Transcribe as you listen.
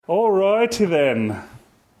Alrighty then.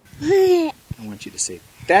 I want you to say,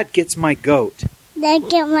 that gets my goat. That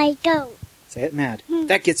get my goat. Say it mad.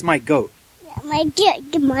 That gets my goat.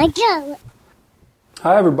 Get my goat.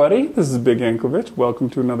 Hi everybody, this is Big Anklevich. Welcome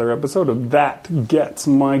to another episode of That Gets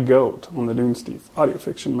My Goat on the Dunesteef Audio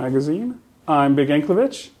Fiction Magazine. I'm Big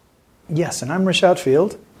Anklevich. Yes, and I'm Rish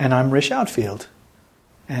Outfield, and I'm Rish Outfield.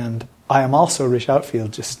 And I am also Rish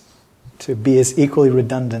Outfield, just to be as equally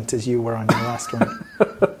redundant as you were on your last one.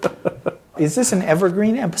 Is this an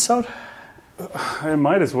evergreen episode? It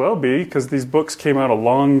might as well be, because these books came out a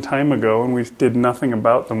long time ago and we did nothing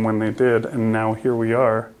about them when they did, and now here we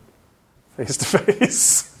are, face to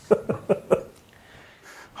face.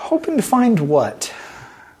 Hoping to find what?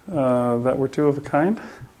 That we're two of a kind?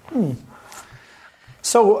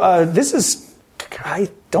 So this is, I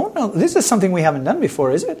don't know, this is something we haven't done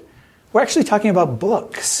before, is it? We're actually talking about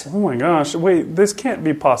books. Oh my gosh, wait, this can't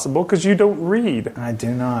be possible because you don't read. I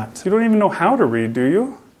do not. You don't even know how to read, do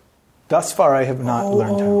you? Thus far I have not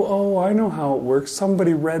learned how. Oh, I know how it works.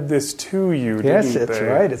 Somebody read this to you, didn't they? Yes, that's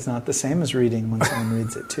right. It's not the same as reading when someone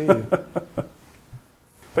reads it to you.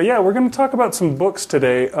 But yeah, we're going to talk about some books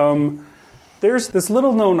today. There's this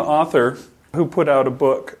little-known author who put out a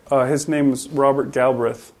book. His name is Robert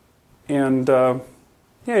Galbraith. And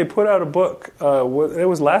he put out a book. It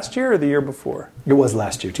was last year or the year before? It was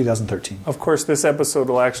last year, 2013. Of course, this episode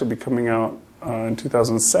will actually be coming out in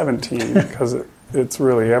 2017 because it's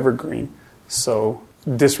really evergreen. So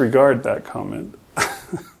disregard that comment.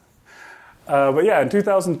 But yeah, in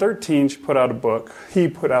 2013, he put out a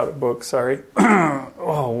book, sorry.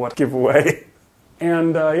 Oh, what giveaway.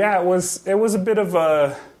 And it was a bit of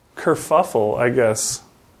a kerfuffle, I guess,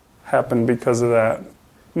 happened because of that.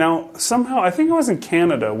 Now, somehow, I think I was in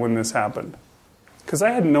Canada when this happened. Because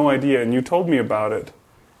I had no idea, and you told me about it.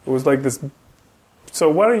 It was like this. So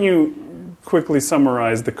why don't you quickly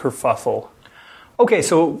summarize the kerfuffle? Okay,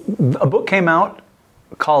 so a book came out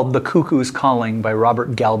called The Cuckoo's Calling by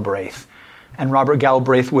Robert Galbraith. And Robert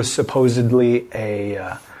Galbraith was supposedly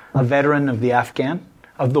a veteran of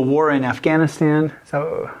the war in Afghanistan.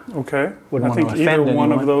 So okay, wouldn't I think want to offend either one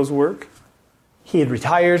anyone. of those work. He had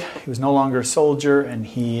retired, he was no longer a soldier, and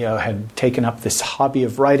he had taken up this hobby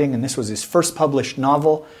of writing, and this was his first published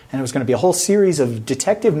novel, and it was going to be a whole series of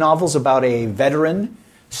detective novels about a veteran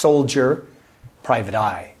soldier, private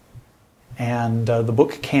eye. And the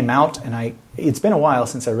book came out, and it's been a while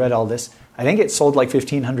since I read all this. I think it sold like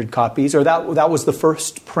 1,500 copies, or that was the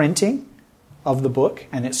first printing of the book,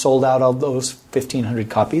 and it sold out of those 1,500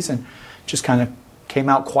 copies, and just kind of came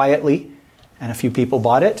out quietly, and a few people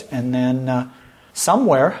bought it, and then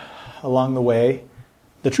somewhere along the way,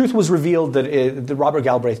 the truth was revealed that Robert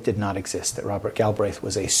Galbraith did not exist, that Robert Galbraith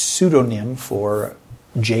was a pseudonym for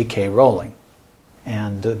J.K. Rowling.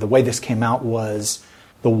 And the way this came out was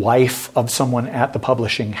the wife of someone at the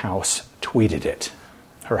publishing house tweeted it.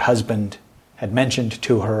 Her husband had mentioned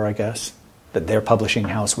to her, I guess, that their publishing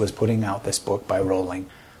house was putting out this book by Rowling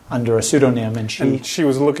under a pseudonym, and she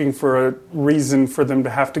was looking for a reason for them to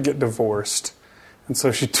have to get divorced. And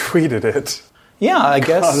so she tweeted it. Yeah, I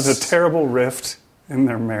guess. Caused a terrible rift in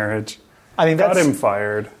their marriage. I mean, got him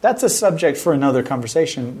fired. That's a subject for another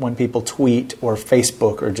conversation when people tweet or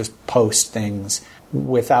Facebook or just post things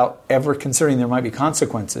without ever considering there might be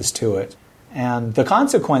consequences to it. And the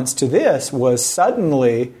consequence to this was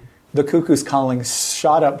suddenly The Cuckoo's Calling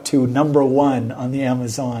shot up to number 1 on the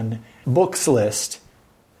Amazon books list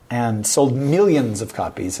and sold millions of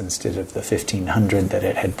copies instead of the 1,500 that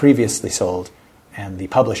it had previously sold. And the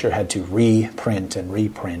publisher had to reprint and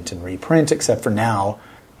reprint and reprint, except for now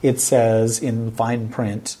it says in fine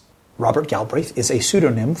print, Robert Galbraith is a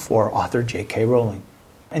pseudonym for author J.K. Rowling.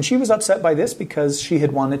 And she was upset by this because she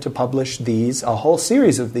had wanted to publish a whole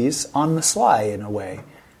series of these on the sly in a way,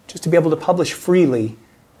 just to be able to publish freely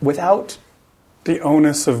without the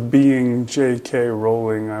onus of being J.K.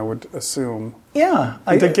 Rowling, I would assume. Yeah.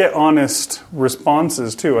 And to get honest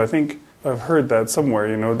responses, too. I think I've heard that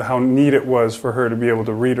somewhere, how neat it was for her to be able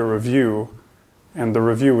to read a review, and the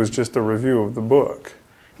review was just a review of the book.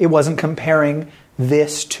 It wasn't comparing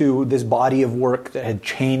this to this body of work that had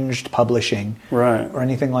changed publishing, right, or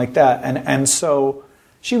anything like that. And so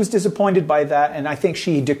she was disappointed by that, and I think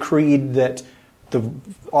she decreed that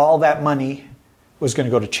all that money was going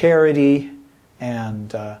to go to charity,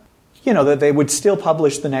 and that they would still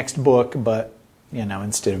publish the next book, but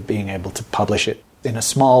instead of being able to publish it in a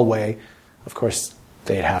small way, of course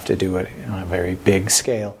they'd have to do it on a very big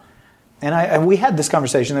scale. And we had this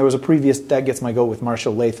conversation. There was a previous That Gets My Goat with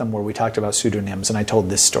Marshall Latham where we talked about pseudonyms, and I told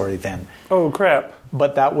this story then. Oh, crap.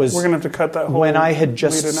 But that was... We're going to have to cut that whole when I had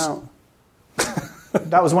just out.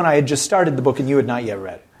 That was when I had just started the book and you had not yet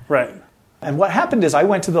read it. Right. And what happened is I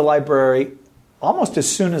went to the library almost as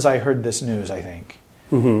soon as I heard this news, I think.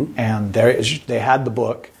 Mm-hmm. And they had the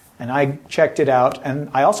book, and I checked it out. And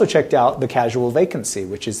I also checked out The Casual Vacancy,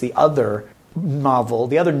 which is the other novel,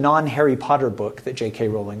 the other non-Harry Potter book that J.K.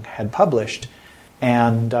 Rowling had published.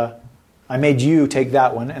 And I made you take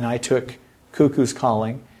that one, and I took Cuckoo's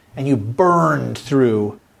Calling, and you burned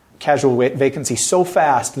through Casual Vacancy so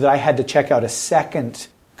fast that I had to check out a second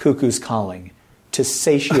Cuckoo's Calling to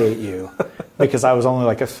satiate you, because I was only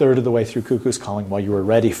like a third of the way through Cuckoo's Calling while you were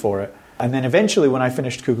ready for it. And then eventually when I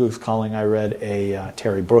finished Cuckoo's Calling, I read a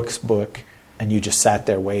Terry Brooks book, and you just sat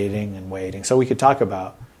there waiting and waiting. So we could talk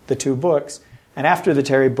about the two books. And after the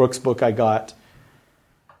Terry Brooks book, I got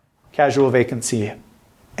Casual Vacancy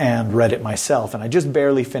and read it myself. And I just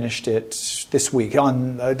barely finished it this week,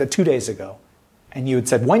 2 days ago. And you had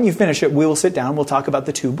said, when you finish it, we'll sit down, we'll talk about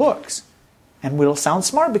the two books. And we'll sound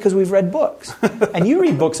smart because we've read books. And you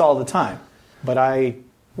read books all the time. But I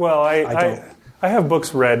don't. I have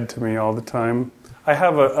books read to me all the time. I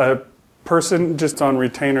have a person just on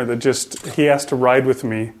retainer that he has to ride with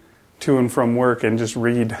me to and from work and just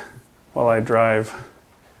read while I drive.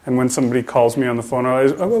 And when somebody calls me on the phone, I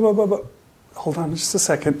always, hold on just a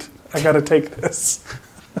second. I got to take this.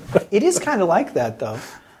 It is kind of like that, though.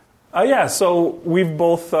 Yeah, so we've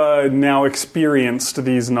both now experienced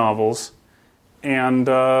these novels. And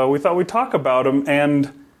we thought we'd talk about them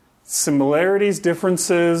and similarities,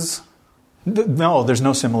 differences. No, there's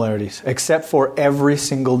no similarities, except for every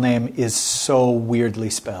single name is so weirdly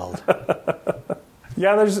spelled.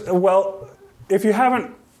 Yeah, if you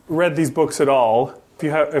haven't read these books at all,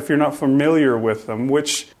 if you're not familiar with them,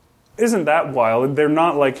 which isn't that wild, they're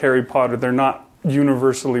not like Harry Potter, they're not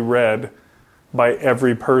universally read by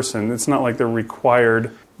every person. It's not like they're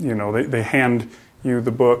required, they hand you the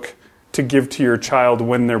book to give to your child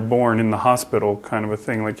when they're born in the hospital, kind of a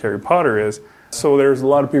thing like Harry Potter is. So there's a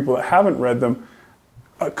lot of people that haven't read them.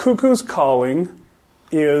 Cuckoo's Calling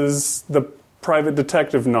is the private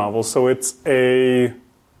detective novel, so it's a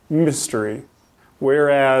mystery.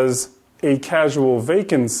 Whereas A Casual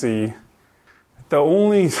Vacancy, the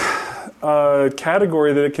only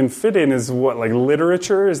category that it can fit in is what, like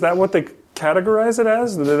literature? Is that what they categorize it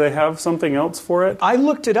as? Do they have something else for it? I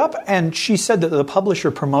looked it up, and she said that the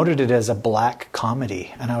publisher promoted it as a black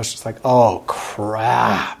comedy. And I was just like, oh,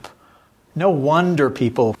 crap. No wonder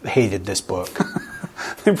people hated this book.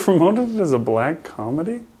 They promoted it as a black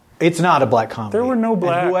comedy? It's not a black comedy. There were no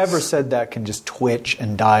blacks. And whoever said that can just twitch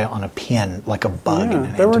and die on a pin like a bug in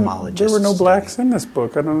an entomologist's There were no study. blacks in this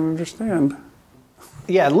book. I don't understand.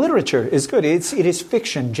 Yeah, literature is good. It is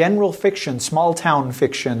fiction, general fiction, small-town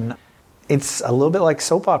fiction. It's a little bit like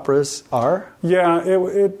soap operas are. Yeah,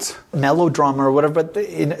 it melodrama or whatever. But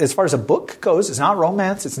as far as a book goes, it's not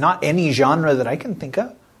romance. It's not any genre that I can think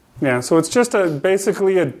of. Yeah, so it's just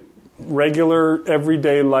basically a regular,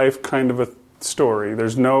 everyday life kind of a story.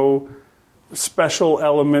 There's no special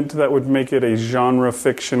element that would make it a genre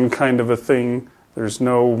fiction kind of a thing. There's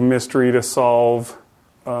no mystery to solve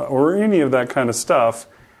or any of that kind of stuff.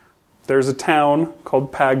 There's a town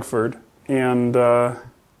called Pagford, and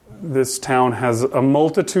this town has a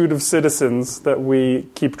multitude of citizens that we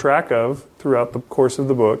keep track of throughout the course of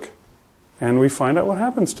the book, and we find out what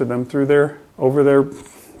happens to them over their,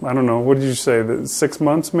 I don't know, what did you say, 6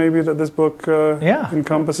 months maybe that this book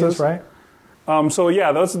encompasses? That's right. So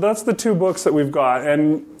yeah, that's the two books that we've got,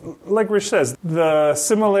 and like Rich says, the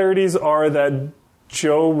similarities are that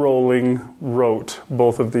Joe Rowling wrote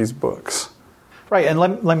both of these books. Right, and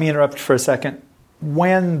let me interrupt for a second.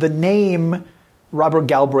 When the name Robert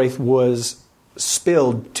Galbraith was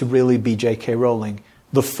spilled to really be J.K. Rowling,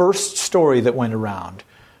 the first story that went around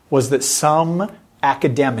was that some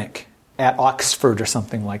academic at Oxford or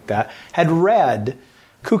something like that had read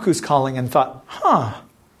Cuckoo's Calling and thought,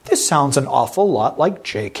 this sounds an awful lot like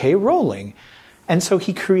J.K. Rowling. And so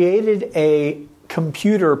he created a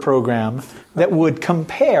computer program that would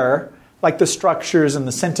compare like the structures and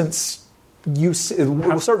the sentence use,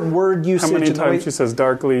 certain word usage. How many times she says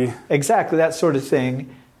darkly? Exactly, that sort of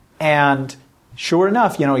thing. And sure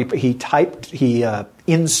enough, he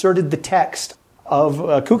inserted the text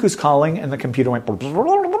of Cuckoo's Calling, and the computer went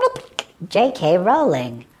J.K.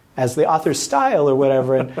 Rowling as the author's style or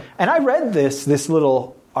whatever. And I read this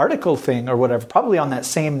little article thing or whatever, probably on that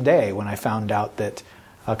same day when I found out that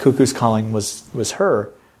Cuckoo's Calling was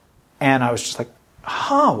her. And I was just like,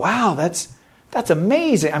 wow, that's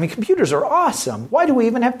amazing. I mean, computers are awesome. Why do we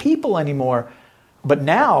even have people anymore? But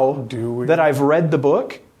now that I've read the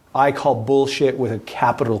book, I call bullshit with a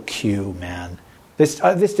capital Q, man. This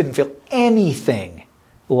didn't feel anything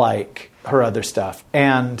like her other stuff.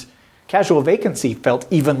 And Casual Vacancy felt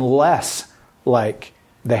even less like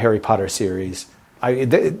the Harry Potter series.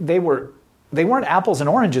 They weren't apples and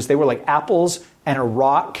oranges. They were like apples and a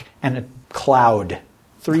rock and a cloud.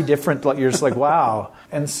 3 different, you're just like, wow.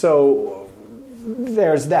 And so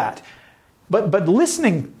there's that. But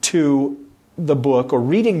listening to the book or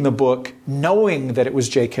reading the book, knowing that it was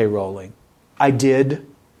J.K. Rowling, I did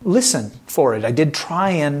listen for it. I did try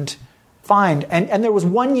and find, and there was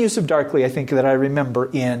one use of Darkly, I think, that I remember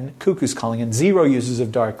in Cuckoo's Calling, and 0 uses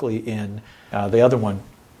of Darkly in the other one.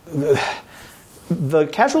 The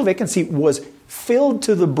Casual Vacancy was filled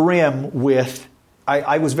to the brim with,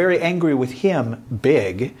 I was very angry with him,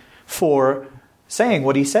 Big, for saying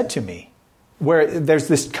what he said to me, where there's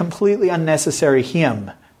this completely unnecessary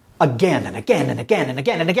him again and again and again and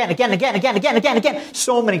again and again and again and again and again and again and again.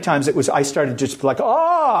 So many times I started just like,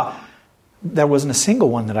 there wasn't a single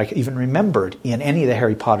one that I even remembered in any of the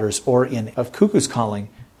Harry Potters or of Cuckoo's Calling.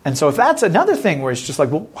 And so if that's another thing where it's just like,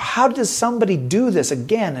 well, how does somebody do this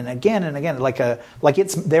again and again and again, like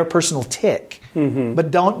it's their personal tick, but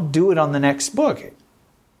don't do it on the next book.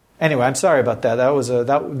 Anyway, I'm sorry about that.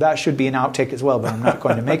 That should be an outtake as well, but I'm not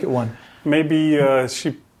going to make it one. Maybe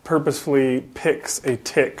she purposefully picks a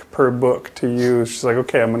tick per book to use. She's like,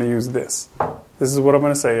 okay, I'm going to use this. This is what I'm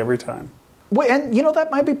going to say every time. Well, and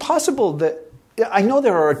that might be possible. That I know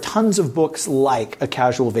there are tons of books like A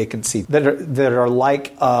Casual Vacancy that are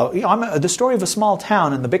like the story of a small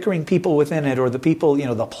town and the bickering people within it, or the people,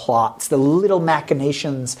 the plots, the little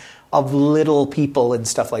machinations of little people and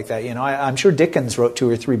stuff like that. I'm sure Dickens wrote 2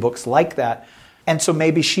 or 3 books like that, and so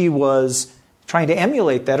maybe she was trying to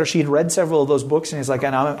emulate that, or she had read several of those books and he's like,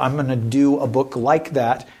 and I'm going to do a book like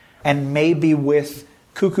that. And maybe with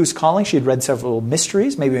Cuckoo's Calling, she had read several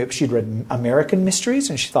mysteries. Maybe she'd read American mysteries,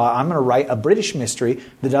 and she thought, I'm going to write a British mystery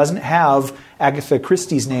that doesn't have Agatha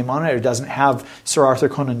Christie's name on it, or doesn't have Sir Arthur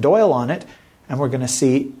Conan Doyle on it, and we're going to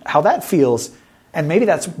see how that feels. And maybe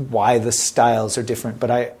that's why the styles are different.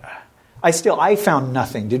 But I found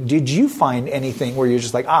nothing. Did you find anything where you're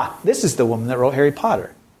just like, this is the woman that wrote Harry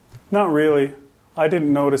Potter? Not really. I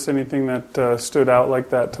didn't notice anything that stood out like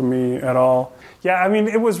that to me at all. Yeah, I mean,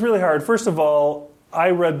 it was really hard. First of all, I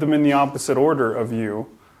read them in the opposite order of you.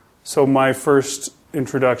 So my first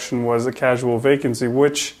introduction was A Casual Vacancy,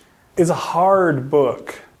 which is a hard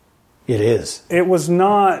book. It is. It was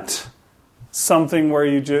not something where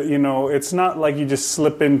it's not like you just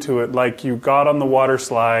slip into it, like you got on the water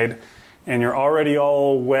slide and you're already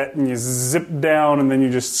all wet and you zip down and then you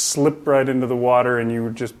just slip right into the water and you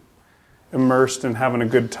were just immersed and having a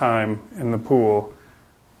good time in the pool.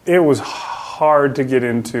 It was hard to get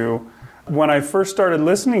into. When I first started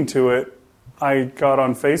listening to it, I got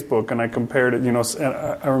on Facebook and I compared it.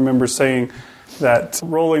 I remember saying that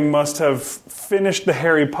Rowling must have finished the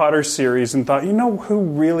Harry Potter series and thought, who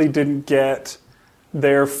really didn't get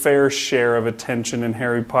their fair share of attention in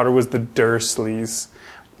Harry Potter was the Dursleys.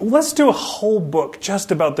 Let's do a whole book just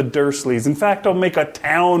about the Dursleys. In fact, I'll make a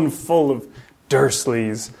town full of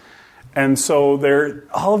Dursleys. And so there are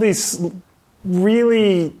all these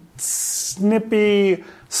really snippy,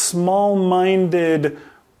 small-minded,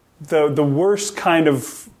 the worst kind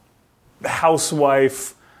of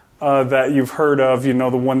housewife that you've heard of, the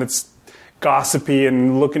one that's gossipy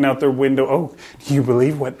and looking out their window. Oh, do you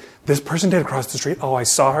believe what this person did across the street? Oh, I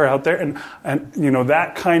saw her out there. And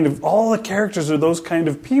that kind of, all the characters are those kind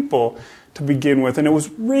of people to begin with. And it was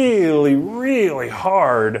really, really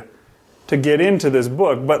hard to get into this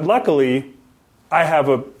book. But luckily, I have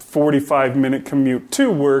a 45-minute commute to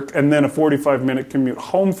work and then a 45-minute commute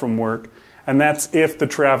home from work. And that's if the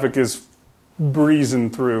traffic is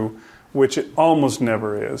breezing through, which it almost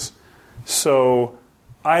never is. So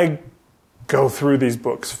I go through these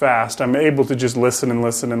books fast. I'm able to just listen and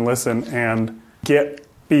listen and listen and get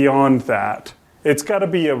beyond that. It's got to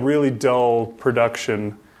be a really dull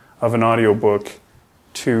production of an audiobook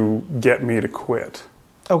to get me to quit.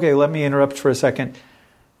 Okay, let me interrupt for a second.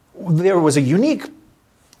 There was a unique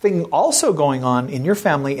thing also going on in your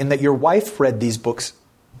family in that your wife read these books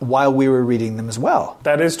while we were reading them as well.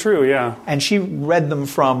 That is true, yeah. And she read them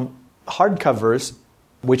from hardcovers,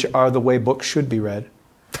 which are the way books should be read.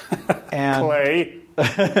 And Clay.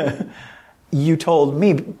 You told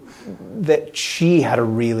me that she had a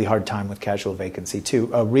really hard time with Casual Vacancy too.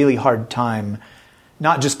 A really hard time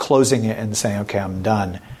not just closing it and saying, okay, I'm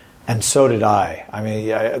done. And so did I. I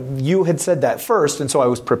mean, you had said that first, and so I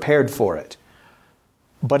was prepared for it.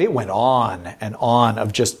 But it went on and on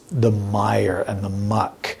of just the mire and the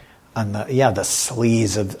muck and the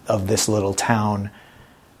sleaze of this little town.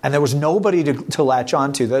 And there was nobody to latch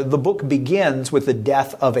onto. The book begins with the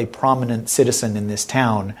death of a prominent citizen in this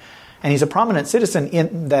town. And he's a prominent citizen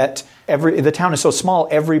in that the town is so small,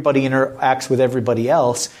 everybody interacts with everybody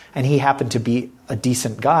else, and he happened to be a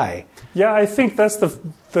decent guy. Yeah, I think that's the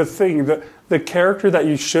thing. The character that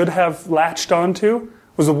you should have latched onto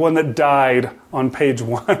was the one that died on page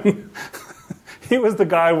 1. He was the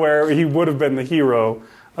guy where he would have been the hero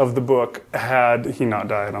of the book had he not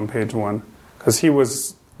died on page 1, because he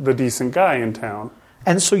was the decent guy in town.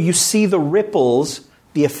 And so you see the ripples,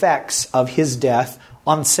 the effects of his death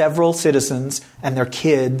on several citizens and their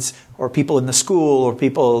kids, or people in the school, or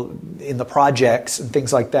people in the projects and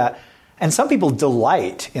things like that. And some people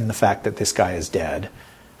delight in the fact that this guy is dead.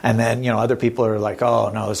 And then, other people are like, oh,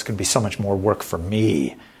 no, this is going to be so much more work for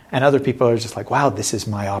me. And other people are just like, wow, this is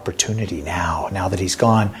my opportunity now that he's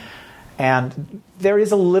gone. And there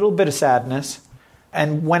is a little bit of sadness.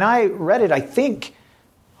 And when I read it, I think,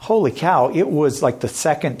 holy cow, it was like the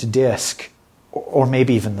second disc, or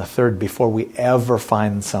maybe even the third, before we ever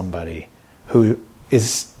find somebody who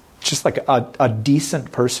is just like a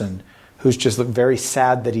decent person who's just very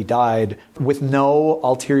sad that he died with no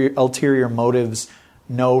ulterior motives,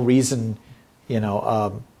 no reason,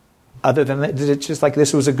 other than that it's just like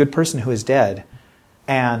this was a good person who is dead.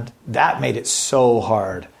 And that made it so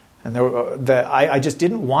hard. And I just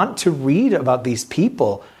didn't want to read about these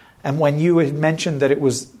people. And when you had mentioned that it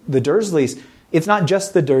was the Dursleys, it's not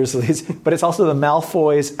just the Dursleys, but it's also the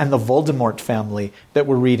Malfoys and the Voldemort family that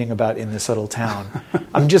we're reading about in this little town.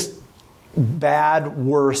 I'm just bad,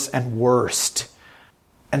 worse, and worst.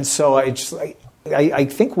 And so I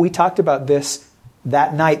think we talked about this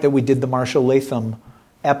that night that we did the Marshall Latham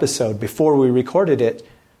episode. Before we recorded it,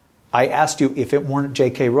 I asked you, if it weren't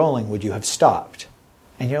J.K. Rowling, would you have stopped?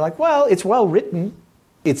 And you're like, well, it's well written.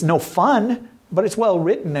 It's no fun, but it's well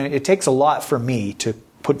written. And it takes a lot for me to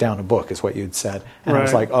put down a book, is what you'd said. And I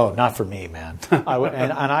was like, oh, not for me, man. And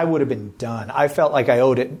I would have been done. I felt like I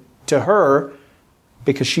owed it to her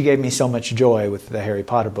because she gave me so much joy with the Harry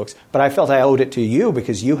Potter books. But I felt I owed it to you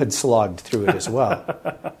because you had slogged through it as well.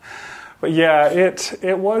 But yeah,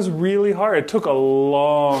 it was really hard. It took a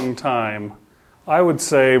long time. I would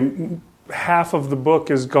say half of the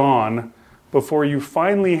book is gone before you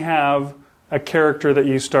finally have a character that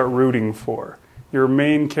you start rooting for. Your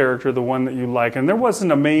main character, the one that you like. And there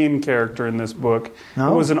wasn't a main character in this book.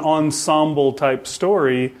 No? It was an ensemble type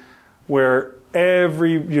story where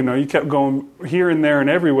you kept going here and there and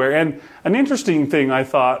everywhere. And an interesting thing I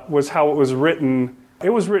thought was how it was written. It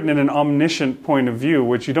was written in an omniscient point of view,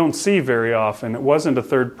 which you don't see very often. It wasn't a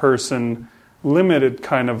third person, limited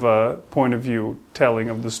kind of a point of view telling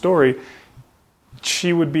of the story.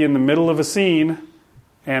 She would be in the middle of a scene,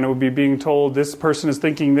 and it would be being told, this person is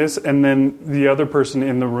thinking this, and then the other person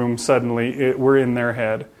in the room suddenly, we're in their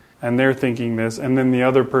head, and they're thinking this, and then the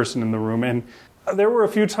other person in the room. And there were a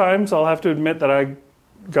few times, I'll have to admit, that I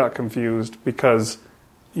got confused because,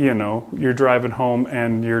 you're driving home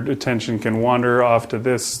and your attention can wander off to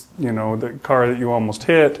this, the car that you almost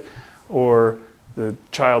hit, or the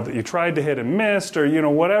child that you tried to hit and missed, or,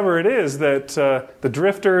 whatever it is that the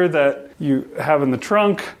drifter that you have in the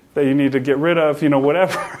trunk that you need to get rid of,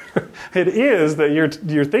 whatever it is that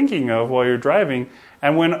you're thinking of while you're driving.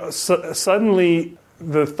 And when suddenly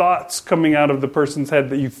the thoughts coming out of the person's head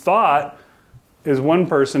that you thought is one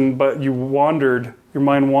person, but your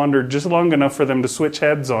mind wandered just long enough for them to switch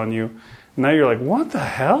heads on you. And now you're like, what the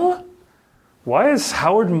hell? Why is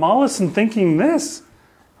Howard Mollison thinking this?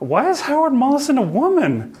 Why is Howard Mollison a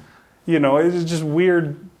woman? It's just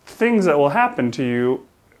weird things that will happen to you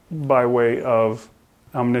by way of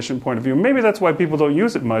omniscient point of view. Maybe that's why people don't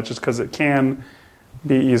use it much, is because it can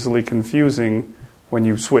be easily confusing when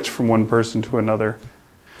you switch from one person to another.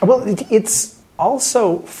 Well, it's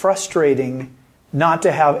also frustrating not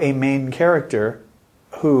to have a main character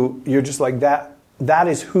who you're just like, that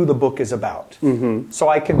is who the book is about. Mm-hmm. So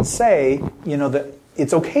I can say, that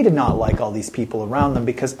it's okay to not like all these people around them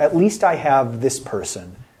because at least I have this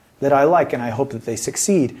person that I like and I hope that they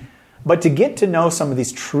succeed. But to get to know some of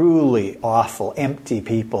these truly awful, empty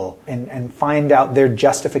people and find out their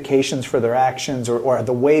justifications for their actions or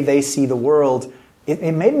the way they see the world,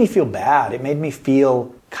 it made me feel bad. It made me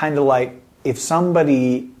feel kind of like if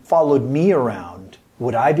somebody followed me around,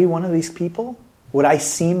 would I be one of these people? Would I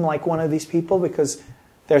seem like one of these people? Because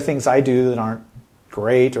there are things I do that aren't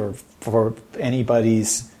great or for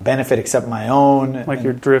anybody's benefit except my own. Like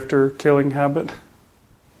your drifter killing habit?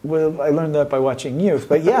 Well, I learned that by watching you,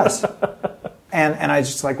 but yes. and I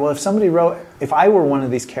was just like, well, if I were one of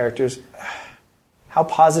these characters, how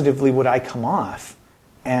positively would I come off?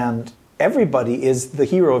 And everybody is the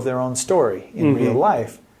hero of their own story in real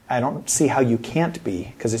life. I don't see how you can't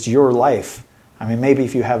be, because it's your life. I mean, maybe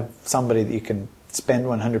if you have somebody that you can spend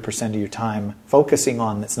 100% of your time focusing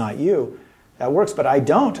on that's not you, that works. But I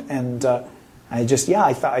don't, and I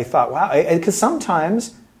thought, wow, because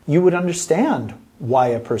sometimes you would understand why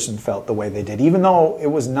a person felt the way they did, even though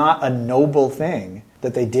it was not a noble thing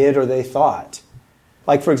that they did or they thought.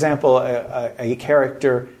 Like, for example, a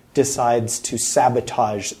character decides to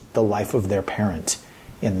sabotage the life of their parent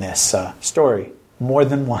in this story more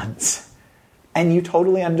than once. And you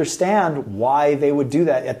totally understand why they would do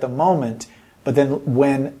that at the moment, but then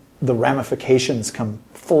when the ramifications come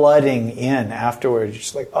flooding in afterwards, you're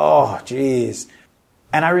just like, oh, geez.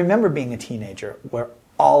 And I remember being a teenager where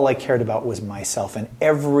all I cared about was myself, and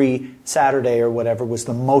every Saturday or whatever was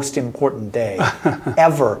the most important day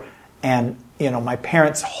ever. And, my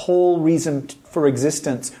parents' whole reason for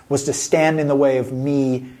existence was to stand in the way of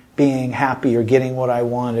me being happy or getting what I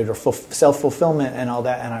wanted or self-fulfillment and all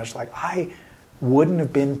that. And I was like, I wouldn't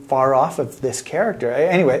have been far off of this character.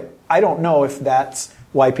 Anyway, I don't know if that's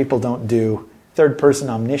why people don't do third-person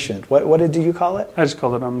omniscient. What did you call it? I just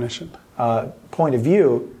called it omniscient. Point of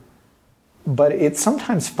view. But it's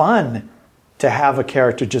sometimes fun to have a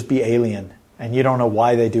character just be alien, and you don't know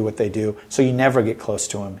why they do what they do, so you never get close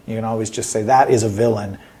to them. You can always just say, that is a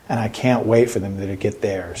villain, and I can't wait for them to get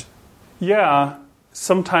theirs. Yeah,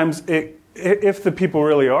 sometimes if the people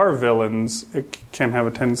really are villains, it can have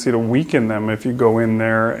a tendency to weaken them if you go in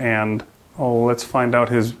there and, let's find out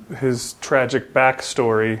his tragic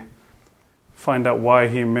backstory, find out why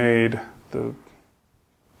he made the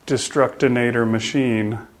Destructinator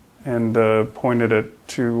machine and pointed it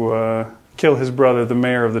to kill his brother, the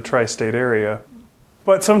mayor of the tri-state area.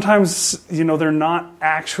 But sometimes, they're not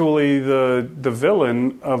actually the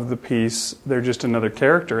villain of the piece. They're just another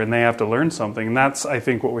character, and they have to learn something. And that's, I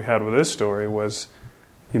think, what we had with this story was,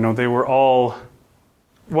 they were all,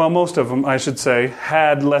 most of them, I should say,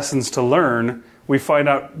 had lessons to learn. We find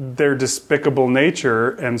out their despicable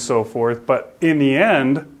nature and so forth. But in the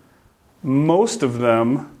end, most of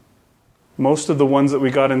the ones that we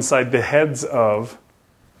got inside the heads of,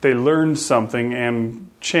 they learned something and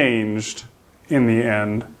changed in the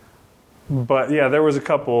end. But yeah, there was a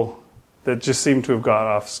couple that just seemed to have got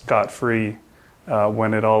off scot-free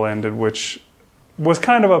when it all ended, which was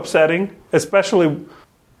kind of upsetting. Especially,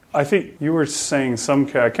 I think you were saying I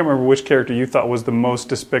can't remember which character you thought was the most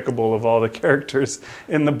despicable of all the characters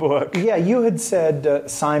in the book. Yeah, you had said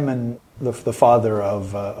Simon, the father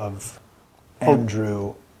of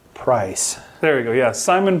Andrew Price. There you go, yeah.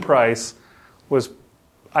 Simon Price was,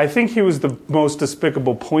 I think he was the most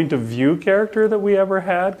despicable point of view character that we ever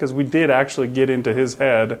had, because we did actually get into his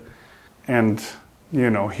head and,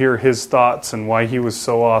 hear his thoughts and why he was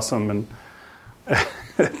so awesome and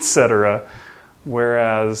etc.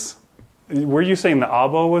 Whereas, were you saying that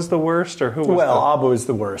Abo was the worst, or who was Abo is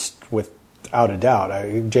the worst, without a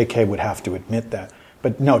doubt. J.K. would have to admit that.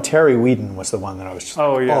 But no, Terry Whedon was the one that I was just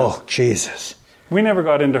oh, Jesus. We never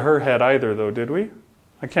got into her head either, though, did we?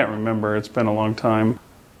 I can't remember. It's been a long time.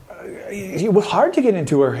 It was hard to get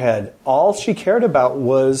into her head. All she cared about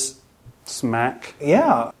was smack.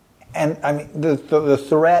 Yeah. And, I mean, the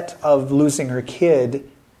threat of losing her kid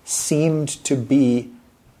seemed to be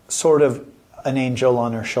sort of an angel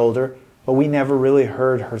on her shoulder, but we never really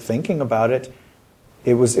heard her thinking about it.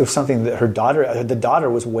 It was something that the daughter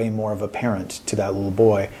was way more of a parent to that little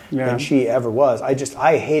boy than she ever was.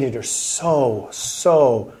 I hated her so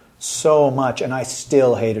much, and I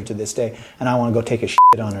still hate her to this day, and I want to go take a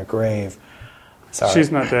shit on her grave. Sorry.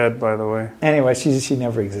 She's not dead, by the way. Anyway, she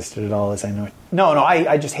never existed at all, as I know it. No,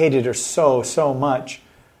 I just hated her so much.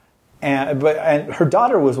 And her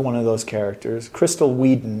daughter was one of those characters. Crystal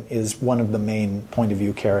Whedon is one of the main point of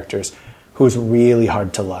view characters who's really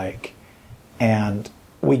hard to like. And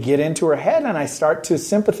we get into her head, and I start to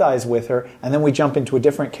sympathize with her, and then we jump into a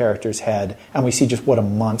different character's head, and we see just what a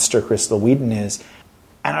monster Crystal Whedon is.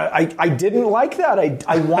 And I didn't like that.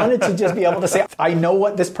 I wanted to just be able to say, I know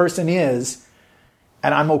what this person is,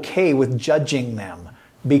 and I'm okay with judging them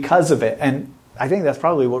because of it. And I think that's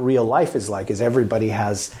probably what real life is like, is everybody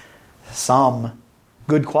has some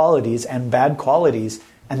good qualities and bad qualities,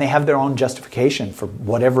 and they have their own justification for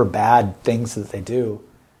whatever bad things that they do.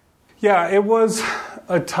 Yeah, it was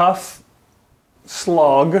a tough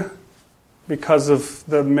slog because of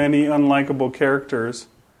the many unlikable characters.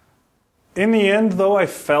 In the end, though, I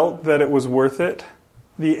felt that it was worth it.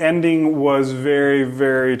 The ending was very,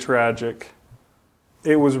 very tragic.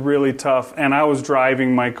 It was really tough, and I was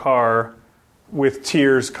driving my car with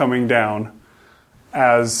tears coming down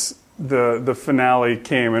as the finale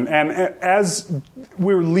came. And as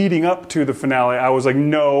we were leading up to the finale, I was like,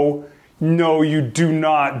 no, you do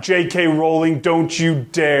not. J.K. Rowling, don't you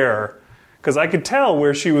dare. Because I could tell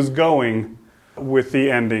where she was going with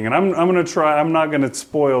the ending. And I'm going to try, I'm not going to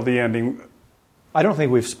spoil the ending. I don't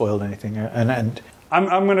think we've spoiled anything. And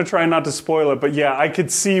I'm going to try not to spoil it, but yeah, I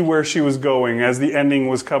could see where she was going as the ending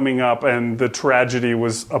was coming up and the tragedy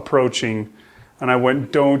was approaching. And I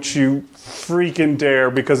went, don't you freaking dare,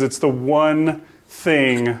 because it's the one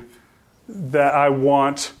thing that I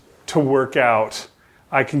want to work out.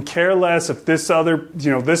 I can care less if this other,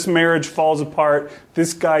 this marriage falls apart,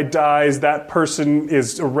 this guy dies, that person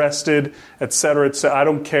is arrested, etc., etc. I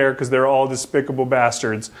don't care because they're all despicable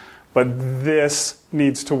bastards. But this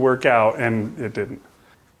needs to work out, and it didn't.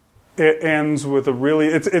 It ends with a really...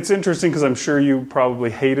 It's interesting because I'm sure you probably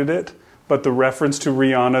hated it, but the reference to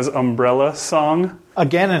Rihanna's Umbrella song...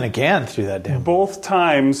 Again and again through that damn... Both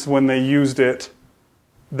times when they used it,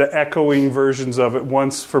 the echoing versions of it,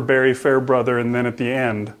 once for Barry Fairbrother and then at the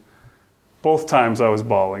end, both times I was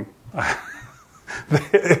bawling.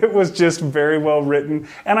 It was just very well written.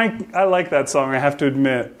 And I like that song, I have to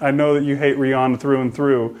admit. I know that you hate Rihanna through and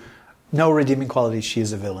through. No redeeming qualities, she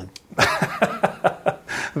is a villain.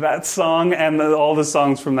 That song and all the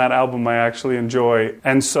songs from that album I actually enjoy.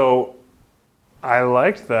 And so I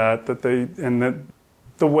liked that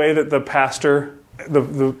the way that the pastor,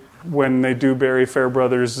 when they do Barry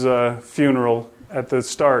Fairbrother's funeral at the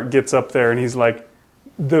start, gets up there and he's like,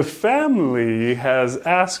 the family has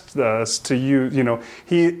asked us to use,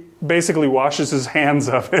 he basically washes his hands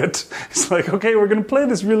of it. He's like, okay, we're going to play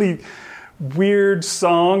this really weird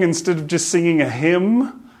song instead of just singing a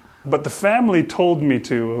hymn, but the family told me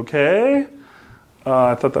to, okay?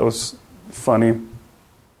 I thought that was funny.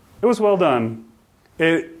 It was well done.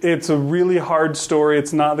 It's a really hard story.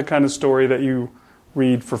 It's not the kind of story that you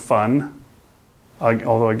read for fun,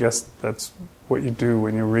 although I guess that's what you do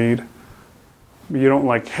when you read. You don't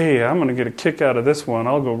like, hey, I'm going to get a kick out of this one.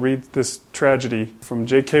 I'll go read this tragedy from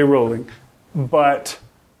J.K. Rowling. But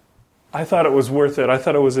I thought it was worth it. I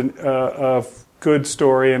thought it was a good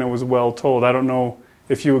story and it was well told. I don't know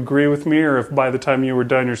if you agree with me or if by the time you were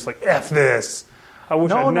done, you're just like, F this. I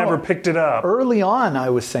wish I'd never picked it up. Early on, I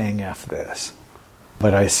was saying F this.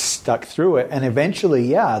 But I stuck through it. And eventually,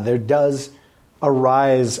 yeah, there does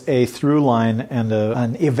arise a through line and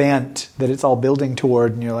an event that it's all building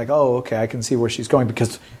toward, and you're like, oh, okay, I can see where she's going.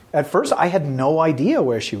 Because at first I had no idea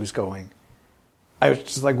where she was going. I was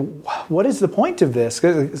just like, what is the point of this?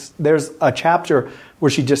 'Cause there's a chapter where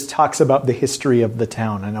she just talks about the history of the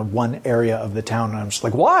town and one area of the town, and I'm just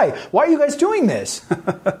like, why? Why are you guys doing this?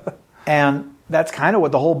 And that's kind of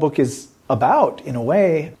what the whole book is about, in a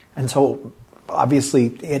way. And so obviously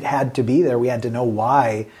it had to be there. We had to know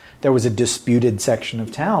why there was a disputed section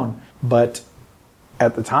of town. But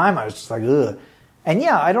at the time, I was just like, ugh. And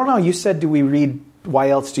yeah, I don't know. You said, do we read, why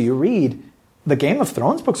else do you read? The Game of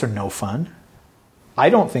Thrones books are no fun. I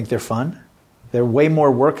don't think they're fun. They're way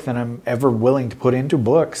more work than I'm ever willing to put into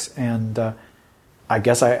books. And I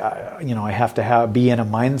guess I have to be in a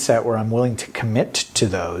mindset where I'm willing to commit to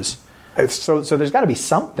those. So there's got to be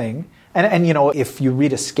something. And if you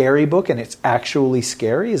read a scary book and it's actually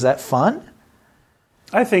scary, is that fun?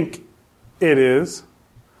 I think it is.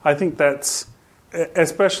 I think that's,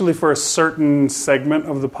 especially for a certain segment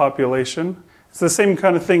of the population, it's the same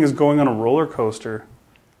kind of thing as going on a roller coaster.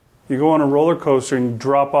 You go on a roller coaster and you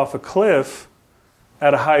drop off a cliff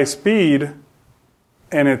at a high speed,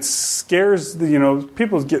 and it scares,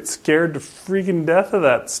 people get scared to freaking death of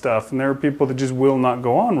that stuff. And there are people that just will not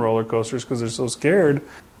go on roller coasters because they're so scared.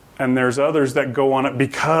 And there's others that go on it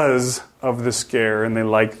because of the scare, and they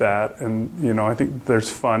like that. And, I think there's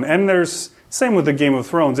fun. And there's, same with the Game of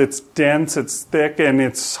Thrones. It's dense, it's thick, and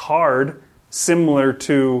it's hard, similar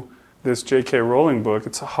to this J.K. Rowling book.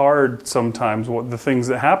 It's hard sometimes, the things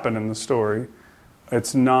that happen in the story.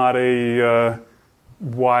 It's not a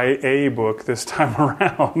YA book this time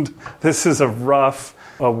around. This is a rough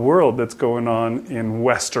world that's going on in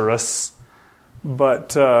Westeros. But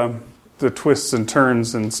the twists and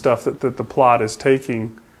turns and stuff that the plot is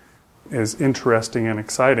taking is interesting and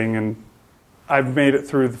exciting. And I've made it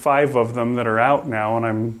through 5 of them that are out now, and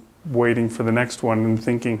I'm waiting for the next one and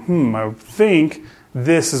thinking, I think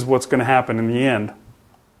this is what's going to happen in the end.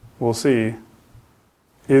 We'll see.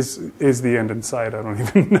 Is the end in sight? I don't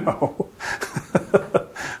even know.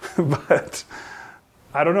 But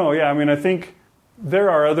I don't know. Yeah, I think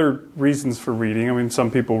there are other reasons for reading.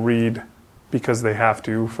 Some people read because they have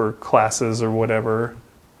to for classes or whatever.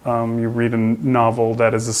 You read a novel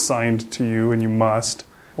that is assigned to you and you must,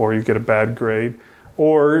 or you get a bad grade.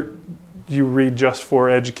 Or you read just for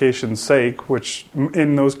education's sake, which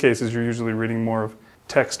in those cases you're usually reading more of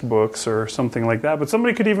textbooks or something like that. But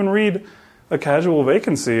somebody could even read A Casual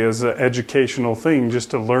Vacancy as an educational thing,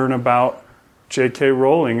 just to learn about J.K.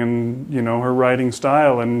 Rowling and, her writing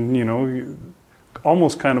style, and,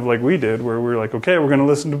 almost kind of like we did, where we're like, okay, we're going to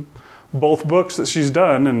listen to both books that she's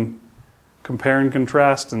done and compare and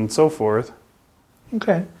contrast and so forth.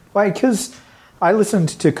 Okay. Why? Because I listened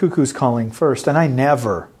to Cuckoo's Calling first, and I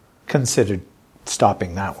never considered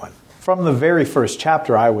stopping that one. From the very first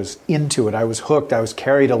chapter, I was into it. I was hooked. I was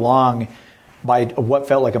carried along by what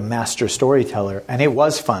felt like a master storyteller, and it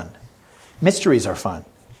was fun. Mysteries are fun.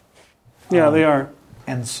 Yeah, they are.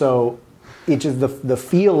 And so it just the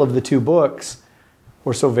feel of the two books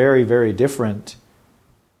were so very, very different.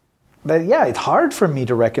 But yeah, it's hard for me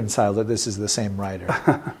to reconcile that this is the same writer.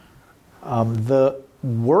 The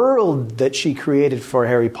world that she created for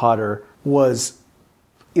Harry Potter was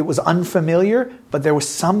unfamiliar, but there was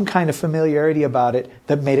some kind of familiarity about it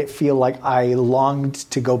that made it feel like I longed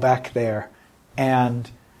to go back there. And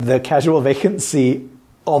the Casual Vacancy,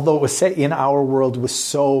 although it was set in our world, was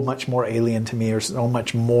so much more alien to me, or so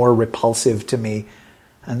much more repulsive to me.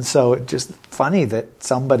 And so it's just funny that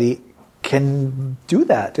somebody can do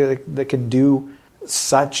that can do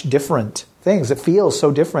such different things. It feels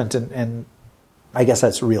so different, and I guess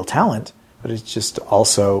that's real talent, but it just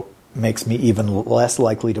also makes me even less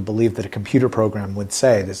likely to believe that a computer program would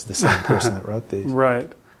say this is the same person that wrote these. Right.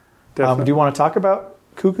 Definitely. Do you want to talk about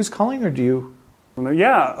Cuckoo's Calling, or do you?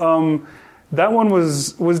 Yeah, that one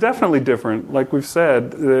was definitely different. Like we've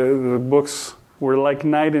said, the books were like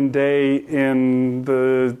night and day in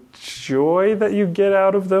the joy that you get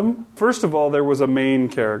out of them. First of all, there was a main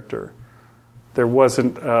character. There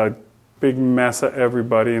wasn't a big mess of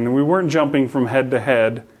everybody, and we weren't jumping from head to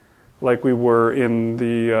head like we were in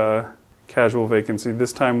the Casual Vacancy.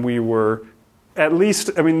 This time we were, at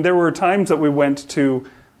least, there were times that we went to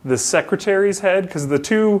the secretary's head, because the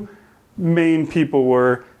two main people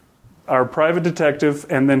were our private detective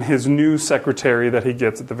and then his new secretary that he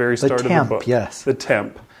gets at the very start of the book. Yes. The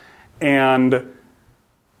temp. And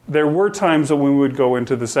there were times that we would go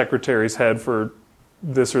into the secretary's head for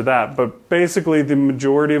this or that, but basically the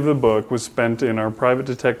majority of the book was spent in our private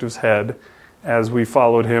detective's head as we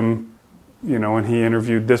followed him, and he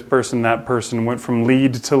interviewed this person, that person, went from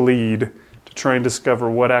lead to try and discover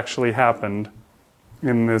what actually happened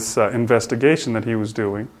in this investigation that he was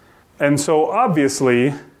doing. And so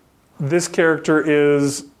obviously this character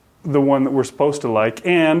is the one that we're supposed to like,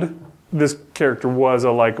 and this character was a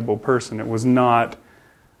likable person. It was not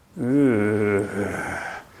like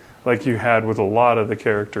you had with a lot of the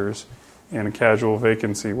characters in A Casual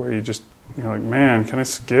Vacancy, where you just, like, man, can I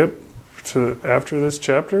skip to after this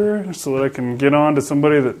chapter so that I can get on to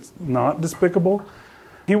somebody that's not despicable?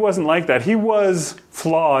 He wasn't like that. He was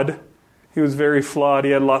flawed. He was very flawed.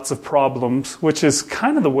 He had lots of problems, which is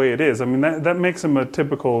kind of the way it is. That makes him a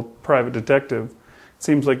typical private detective. It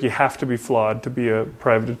seems like you have to be flawed to be a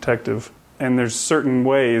private detective. And there's certain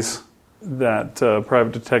ways that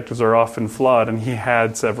private detectives are often flawed, and he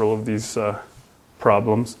had several of these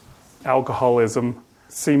problems. Alcoholism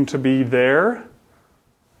seemed to be there.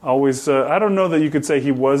 Always, I don't know that you could say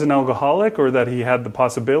he was an alcoholic or that he had the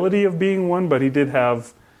possibility of being one, but he did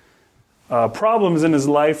have problems in his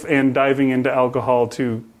life, and diving into alcohol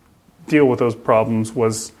to deal with those problems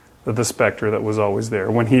was the specter that was always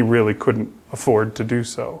there when he really couldn't afford to do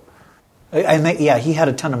so. And he had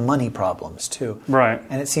a ton of money problems too. Right.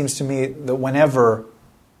 And it seems to me that whenever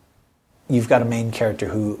you've got a main character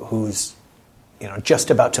who's just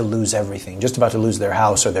about to lose everything, just about to lose their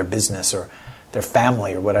house or their business or their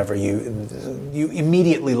family or whatever, you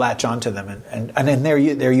immediately latch onto them, and then there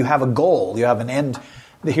you have a goal, you have an end.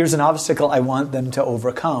 Here's an obstacle I want them to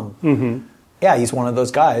overcome. Mm-hmm. Yeah, he's one of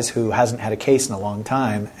those guys who hasn't had a case in a long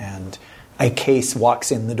time, and a case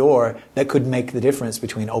walks in the door that could make the difference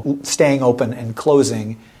between staying open and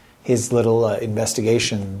closing his little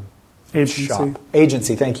investigation shop.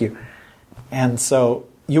 Agency, thank you. And so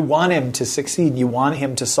you want him to succeed. You want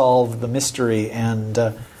him to solve the mystery.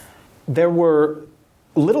 And there were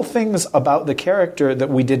little things about the character that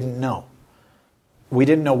we didn't know. We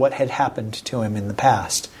didn't know what had happened to him in the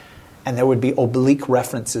past. And there would be oblique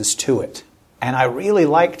references to it. And I really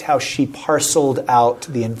liked how she parceled out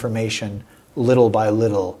the information little by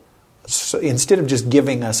little. So instead of just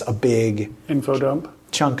giving us a big info dump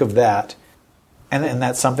chunk of that. And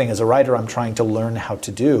that's something as a writer I'm trying to learn how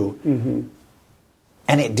to do. Mm-hmm.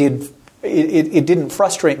 And it didn't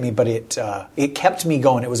frustrate me, but it kept me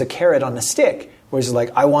going. It was a carrot on a stick, where it's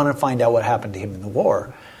like, I want to find out what happened to him in the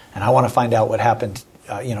war. And I want to find out what happened,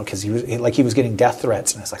 because he was getting death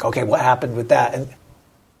threats. And it's like, okay, what happened with that? And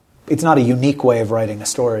it's not a unique way of writing a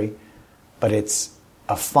story, but it's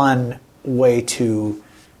a fun way to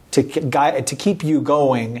keep you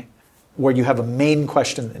going where you have a main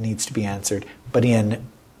question that needs to be answered, but in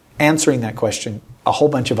answering that question, a whole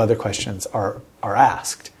bunch of other questions are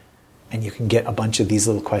asked. And you can get a bunch of these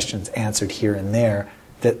little questions answered here and there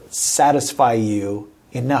that satisfy you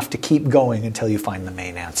enough to keep going until you find the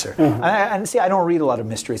main answer. Mm-hmm. And see, I don't read a lot of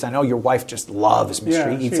mysteries. I know your wife just loves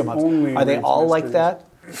mystery, eats them up. Are they all like that?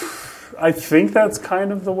 I think that's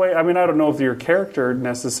kind of the way. I mean, I don't know if your character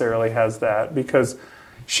necessarily has that, because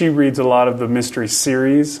she reads a lot of the mystery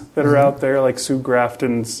series that are out there, like Sue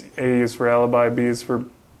Grafton's A is for Alibi, B is for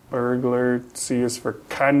Burglar, C is for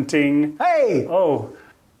Cunting. Hey! Oh.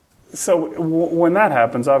 So when that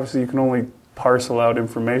happens, obviously you can only parcel out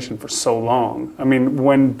information for so long. I mean,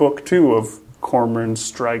 when book 2 of Cormoran's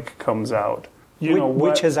Strike comes out,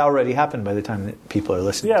 which has already happened by the time that people are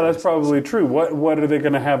listening. Yeah, that's probably true. What are they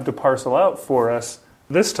going to have to parcel out for us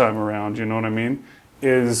this time around? You know what I mean?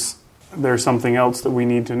 Is there something else that we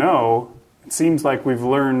need to know? It seems like we've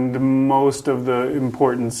learned most of the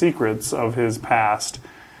important secrets of his past,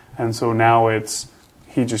 and so now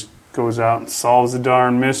he just goes out and solves a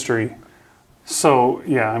darn mystery. So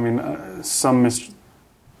yeah, I mean, some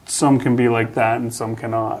can be like that, and some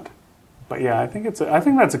cannot. But yeah, I think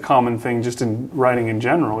that's a common thing just in writing in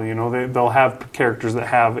general. You know, they'll have characters that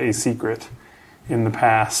have a secret in the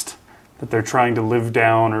past that they're trying to live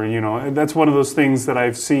down, or that's one of those things that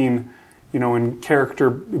I've seen, in character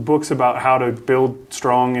books about how to build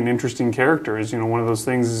strong and interesting characters. One of those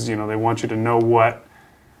things is they want you to know what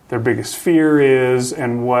their biggest fear is,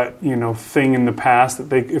 and what thing in the past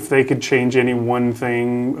that if they could change any one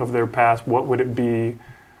thing of their past, what would it be?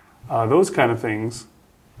 Those kind of things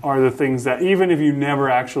are the things that, even if you never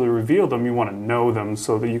actually reveal them, you want to know them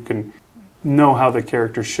so that you can know how the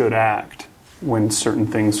character should act when certain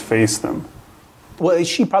things face them. Well,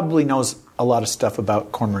 she probably knows a lot of stuff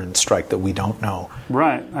about Cormoran's Strike that we don't know.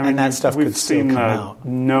 Right. I mean, that stuff could still come out. We've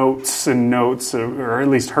seen notes and notes, or at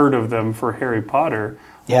least heard of them for Harry Potter.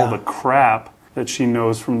 Yeah. All the crap that she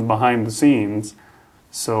knows from behind the scenes.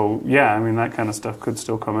 So, yeah, I mean, that kind of stuff could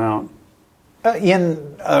still come out.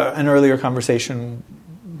 In an earlier conversation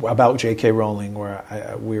about J.K. Rowling,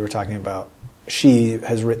 where we were talking about she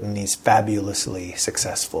has written these fabulously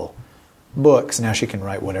successful books. Now she can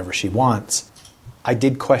write whatever she wants. I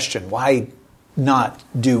did question, why not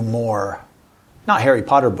do more, not Harry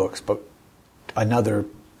Potter books, but another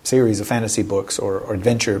series of fantasy books or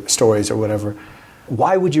adventure stories or whatever.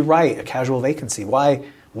 Why would you write A Casual Vacancy? Why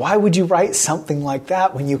would you write something like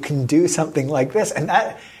that when you can do something like this? And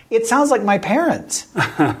it sounds like my parents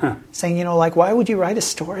saying, why would you write a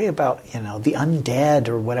story about, the undead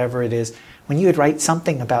or whatever it is, when you would write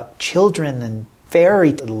something about children and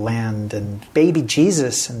fairyland and baby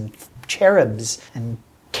Jesus and cherubs and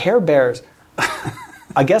Care Bears?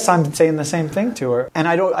 I guess I'm saying the same thing to her. And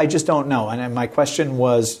I just don't know. And my question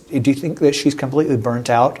was, do you think that she's completely burnt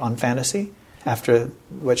out on fantasy after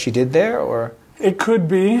what she did there, or? It could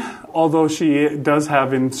be, although she does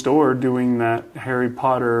have in store doing that Harry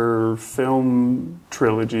Potter film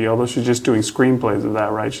trilogy, although she's just doing screenplays of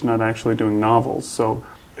that, right? She's not actually doing novels. So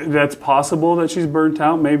that's possible that she's burnt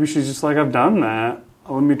out. Maybe she's just like, I've done that.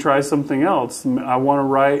 Let me try something else. I want to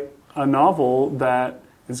write a novel that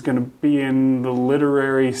is going to be in the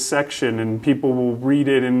literary section and people will read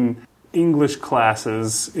it in English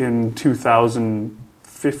classes in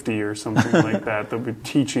 2050 or something like that. They'll be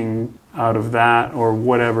teaching out of that or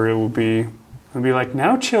whatever it will be. They'll be like,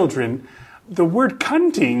 now children, the word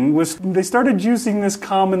cunting they started using this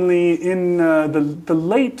commonly in the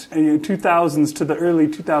late 2000s to the early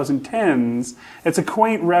 2010s. It's a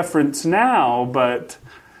quaint reference now, but...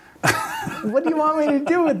 What do you want me to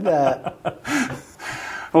do with that?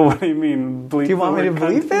 Oh, what do you mean? Bleep? Do you want me to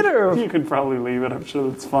bleep it, or you could probably leave it? I'm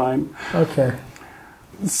sure that's fine. Okay.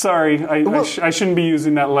 Sorry, I shouldn't be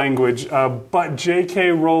using that language. But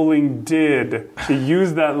J.K. Rowling did. She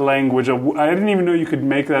used that language. I didn't even know you could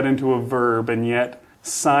make that into a verb, and yet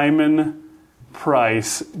Simon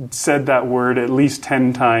Price said that word at least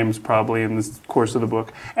 10 times probably in the course of the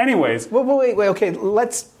book. Anyways. Wait, okay,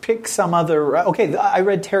 let's pick some other... Okay, I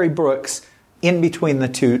read Terry Brooks in between the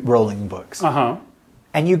two Rowling books. Uh-huh.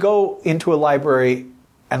 And you go into a library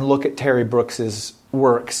and look at Terry Brooks's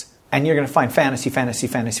works, and you're going to find fantasy,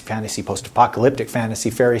 post-apocalyptic fantasy,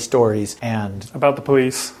 fairy stories, and... About the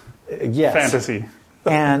police. Yes. Fantasy.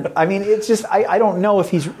 And, I mean, it's just... I don't know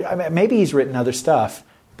if maybe he's written other stuff,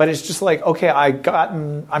 but it's just like, okay,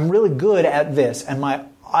 I'm really good at this, and my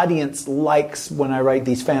audience likes when I write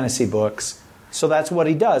these fantasy books, so that's what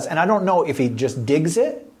he does. And I don't know if he just digs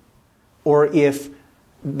it, or if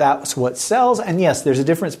that's what sells. And yes, there's a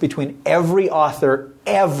difference between every author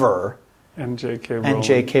ever and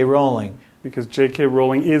J.K. Rowling. because J.K.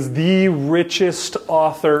 Rowling is the richest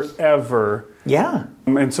author ever. Yeah.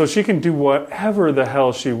 And so she can do whatever the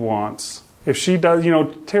hell she wants. If she does,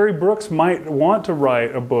 Terry Brooks might want to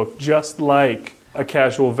write a book just like A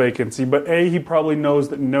Casual Vacancy, but he probably knows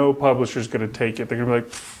that no publisher's going to take it. They're going to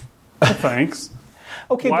be like, thanks.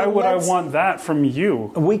 Okay, why would I want that from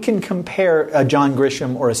you? We can compare a John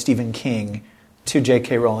Grisham or a Stephen King to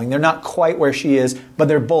J.K. Rowling. They're not quite where she is, but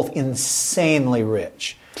they're both insanely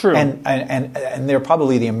rich. True. And they're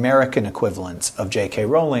probably the American equivalents of J.K.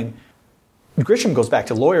 Rowling. Grisham goes back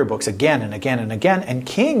to lawyer books again and again and again, and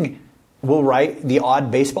King will write the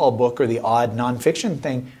odd baseball book or the odd nonfiction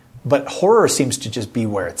thing, but horror seems to just be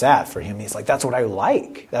where it's at for him. He's like, that's what I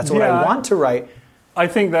like. That's what I want to write. I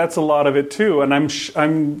think that's a lot of it too, and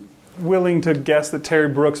I'm willing to guess that Terry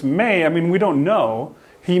Brooks may, we don't know,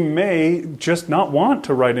 he may just not want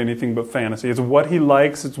to write anything but fantasy. It's what he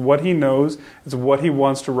likes, it's what he knows, it's what he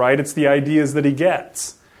wants to write, it's the ideas that he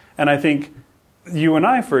gets. And I think you and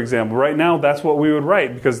I, for example, right now that's what we would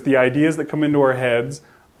write, because the ideas that come into our heads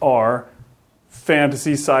are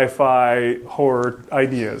fantasy, sci-fi, horror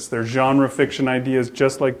ideas. They're genre fiction ideas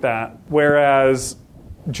just like that. Whereas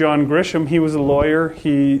John Grisham, he was a lawyer.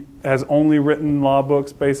 He has only written law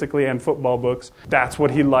books, basically, and football books. That's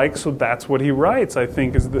what he likes, so that's what he writes, I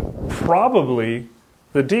think, is probably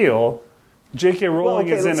the deal. J.K. Rowling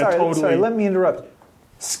is in a totally... Sorry, let me interrupt.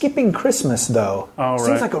 Skipping Christmas, though,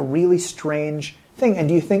 seems like a really strange thing. And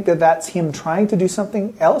do you think that that's him trying to do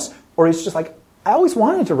something else? Or he's just like, I always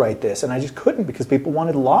wanted to write this, and I just couldn't because people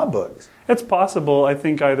wanted law books. It's possible, I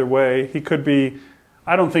think, either way. He could be...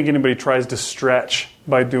 I don't think anybody tries to stretch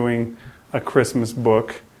by doing a Christmas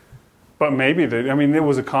book. But maybe it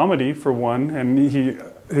was a comedy for one, and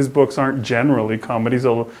his books aren't generally comedies,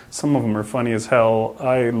 although some of them are funny as hell.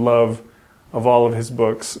 I love, of all of his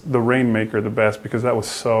books, The Rainmaker the best, because that was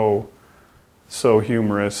so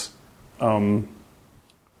humorous,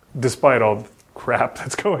 despite all the crap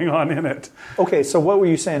that's going on in it. Okay, so what were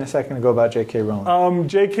you saying a second ago about J.K. Rowling?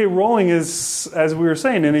 J.K. Rowling is, as we were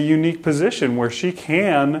saying, in a unique position where she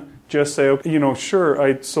can just say, sure,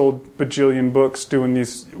 I sold bajillion books doing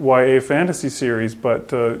these YA fantasy series,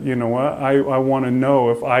 but you know what? I want to know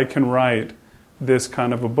if I can write this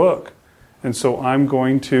kind of a book. And so I'm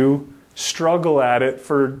going to struggle at it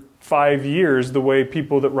for 5 years the way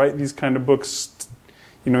people that write these kind of books,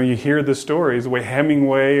 you hear the stories, the way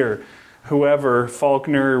Hemingway or whoever,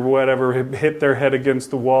 Faulkner or whatever, hit their head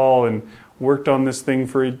against the wall and worked on this thing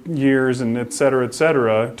for years and et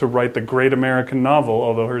cetera, to write the great American novel,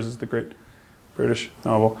 although hers is the great British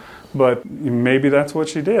novel. But maybe that's what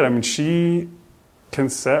she did. She can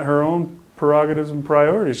set her own prerogatives and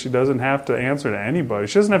priorities. She doesn't have to answer to anybody.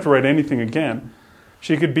 She doesn't have to write anything again.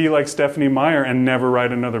 She could be like Stephenie Meyer and never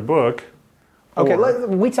write another book. Okay,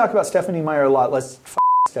 we talk about Stephenie Meyer a lot. Let's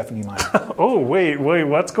Stephenie Meyer. Oh, wait,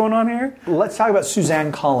 what's going on here? Let's talk about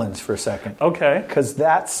Suzanne Collins for a second. Okay. Because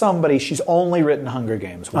that's somebody, she's only written Hunger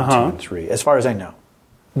Games 1, 2, and 3, as far as I know.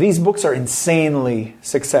 These books are insanely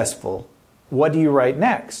successful. What do you write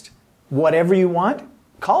next? Whatever you want?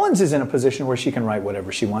 Collins is in a position where she can write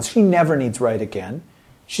whatever she wants. She never needs to write again.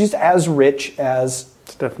 She's as rich as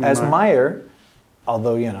Meyer,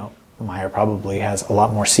 although, Meyer probably has a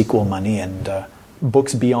lot more sequel money and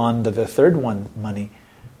books beyond the third one money.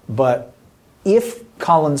 But if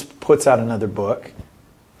Collins puts out another book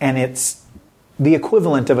and it's the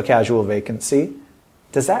equivalent of A Casual Vacancy,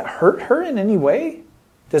 does that hurt her in any way?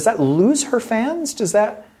 Does that lose her fans?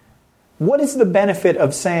 What is the benefit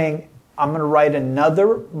of saying, I'm going to write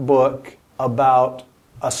another book about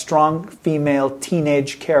a strong female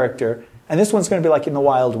teenage character, and this one's going to be like in the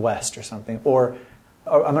Wild West or something, or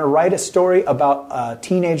I'm going to write a story about a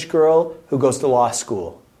teenage girl who goes to law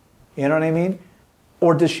school. You know what I mean?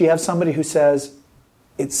 Or does she have somebody who says,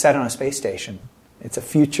 it's set on a space station, it's a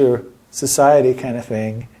future society kind of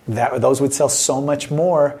thing, those would sell so much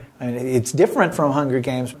more. It's different from Hunger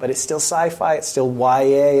Games, but it's still sci-fi, it's still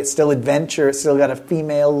YA, it's still adventure, it's still got a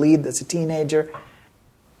female lead that's a teenager.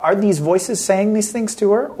 Are these voices saying these things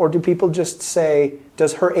to her? Or do people just say,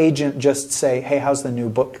 does her agent just say, hey, how's the new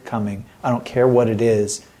book coming? I don't care what it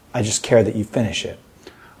is, I just care that you finish it.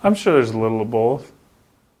 I'm sure there's a little of both.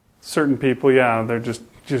 Certain people, they're just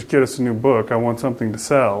get us a new book. I want something to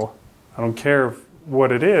sell. I don't care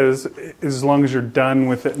what it is, as long as you're done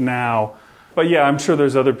with it now. But I'm sure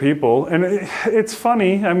there's other people. And it's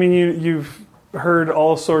funny. You've heard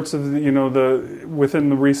all sorts of, within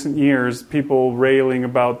the recent years, people railing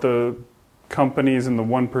about the companies and the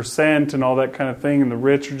 1% and all that kind of thing, and the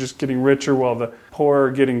rich are just getting richer while the poor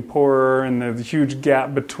are getting poorer, and there's a huge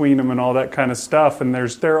gap between them and all that kind of stuff. And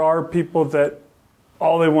there are people that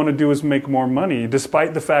all they want to do is make more money,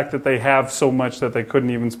 despite the fact that they have so much that they couldn't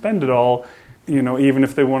even spend it all, even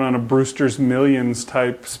if they went on a Brewster's Millions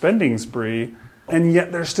type spending spree. And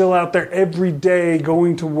yet they're still out there every day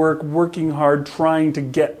going to work, working hard, trying to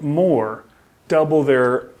get more, double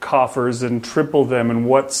their coffers and triple them. And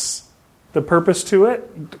what's the purpose to it?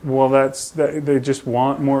 Well, they just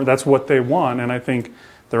want more. That's what they want. And I think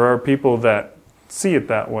there are people that see it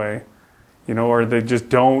that way, or they just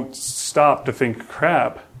don't stop to think,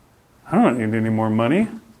 crap, I don't need any more money.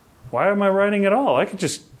 Why am I writing at all? I could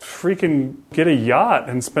just freaking get a yacht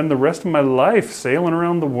and spend the rest of my life sailing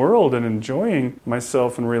around the world and enjoying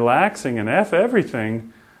myself and relaxing and F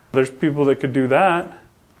everything. There's people that could do that,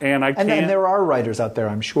 and I can't. And there are writers out there,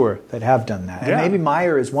 I'm sure, that have done that. Yeah. And maybe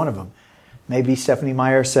Meyer is one of them. Maybe Stephenie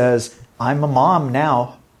Meyer says, I'm a mom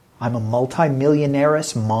now. I'm a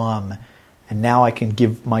multi-millionaires mom. And now I can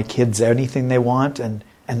give my kids anything they want, and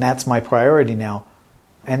that's my priority now.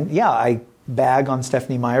 And yeah, I bag on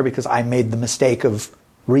Stephenie Meyer because I made the mistake of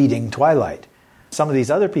reading Twilight. Some of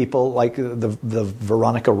these other people, like the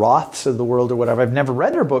Veronica Roths of the world or whatever, I've never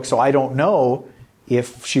read her book, so I don't know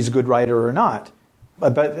if she's a good writer or not.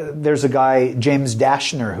 But there's a guy, James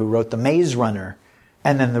Dashner, who wrote The Maze Runner,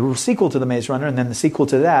 and then the sequel to The Maze Runner, and then the sequel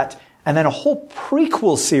to that, and then a whole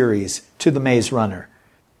prequel series to The Maze Runner.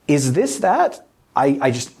 Is this that?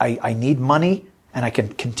 I need money, and I can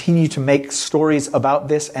continue to make stories about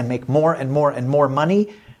this and make more and more and more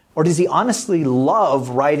money? Or does he honestly love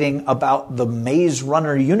writing about the Maze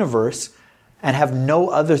Runner universe and have no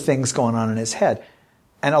other things going on in his head?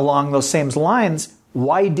 And along those same lines,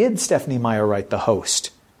 why did Stephenie Meyer write The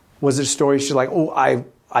Host? Was it a story she's like,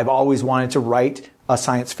 I've always wanted to write a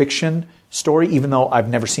science fiction story, even though I've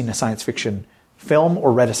never seen a science fiction film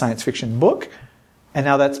or read a science fiction book? And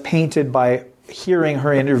now that's painted by hearing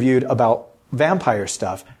her interviewed about vampire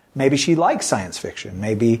stuff. Maybe she likes science fiction.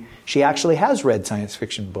 Maybe she actually has read science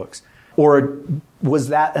fiction books. Or was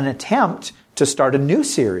that an attempt to start a new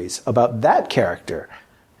series about that character?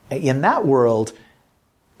 In that world,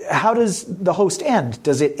 how does The Host end?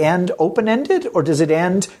 Does it end open-ended, or does it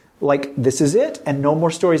end like this is it and no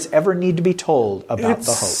more stories ever need to be told about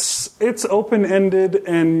The Host? It's open-ended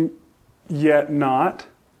and yet not.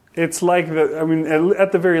 It's like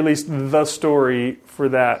at the very least, the story for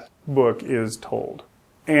that book is told.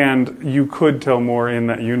 And you could tell more in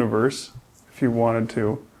that universe if you wanted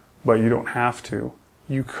to, but you don't have to.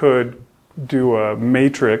 You could do a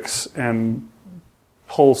Matrix and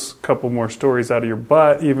pulse a couple more stories out of your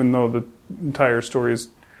butt, even though the entire story is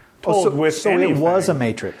told with anything. So it was a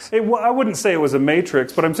Matrix. I wouldn't say it was a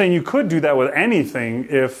Matrix, but I'm saying you could do that with anything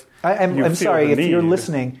if I'm sorry if you're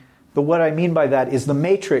listening, but what I mean by that is the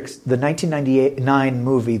Matrix, the 1999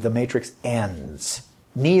 movie, The Matrix ends.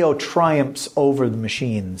 Neo triumphs over the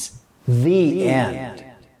machines. The end.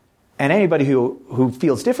 And anybody who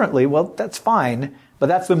feels differently, well, that's fine, but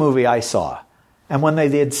that's the movie I saw. And when they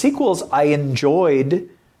did sequels, I enjoyed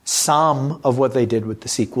some of what they did with the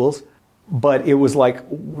sequels, but it was like,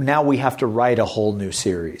 now we have to write a whole new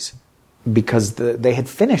series because they had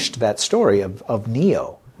finished that story of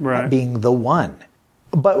Neo being the one.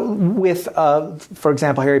 But with, for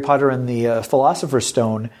example, Harry Potter and the Philosopher's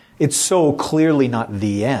Stone, it's so clearly not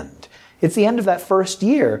the end. It's the end of that first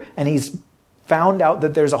year, and he's found out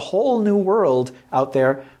that there's a whole new world out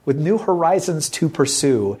there with new horizons to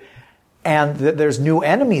pursue, and that there's new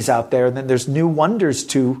enemies out there, and then there's new wonders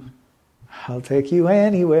to, I'll take you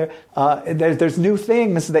anywhere. There's new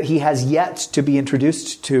things that he has yet to be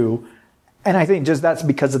introduced to. And I think just that's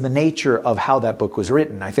because of the nature of how that book was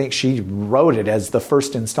written. I think she wrote it as the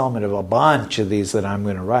first installment of a bunch of these that I'm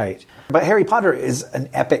going to write. But Harry Potter is an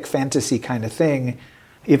epic fantasy kind of thing.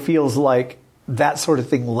 It feels like that sort of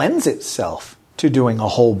thing lends itself to doing a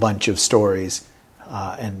whole bunch of stories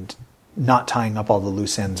and not tying up all the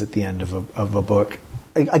loose ends at the end of a book.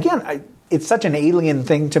 Again, it's such an alien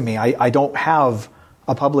thing to me. I don't have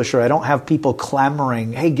a publisher. I don't have people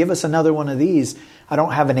clamoring, hey, give us another one of these. I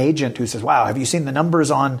don't have an agent who says, wow, have you seen the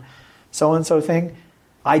numbers on so-and-so thing?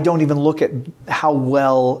 I don't even look at how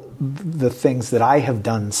well the things that I have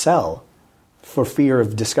done sell for fear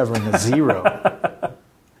of discovering a zero.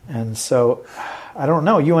 And so, I don't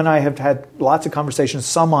know. You and I have had lots of conversations,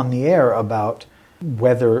 some on the air, about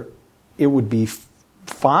whether it would be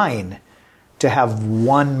fine to have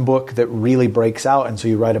one book that really breaks out, and so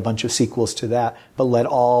you write a bunch of sequels to that, but let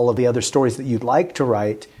all of the other stories that you'd like to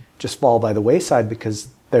write just fall by the wayside because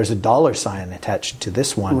there's a $sign attached to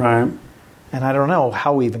this one. Right. And I don't know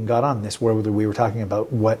how we even got on this, whether we were talking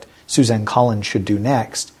about what Suzanne Collins should do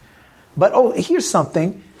next. But, here's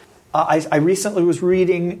something. I recently was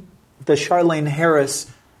reading the Charlaine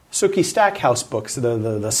Harris Sookie Stackhouse books,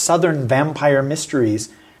 the Southern Vampire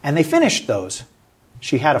Mysteries, and they finished those.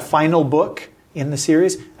 She had a final book in the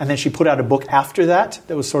series, and then she put out a book after that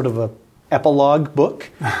was sort of a epilogue book,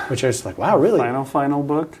 which I was like, wow, really? Final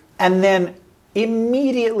book? And then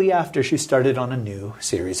immediately after, she started on a new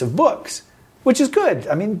series of books, which is good.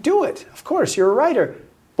 I mean, do it. Of course, you're a writer.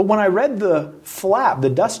 But when I read the flap, the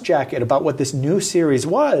dust jacket about what this new series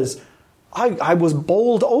was, I was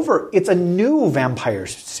bowled over. It's a new vampire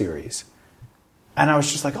series. And I was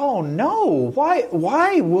just like, oh no,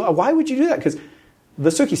 why would you do that? Because the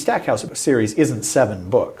Sookie Stackhouse series isn't 7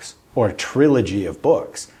 books or a trilogy of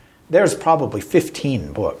books. There's probably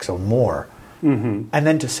 15 books or more. Mm-hmm. And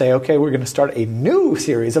then to say, okay, we're going to start a new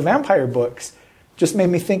series of vampire books just made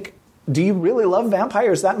me think, do you really love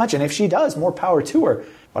vampires that much? And if she does, more power to her.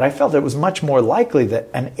 But I felt it was much more likely that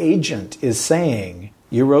an agent is saying,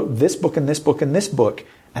 you wrote this book and this book and this book,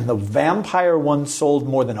 and the vampire one sold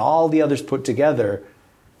more than all the others put together.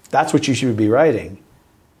 That's what you should be writing.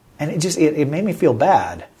 And it made me feel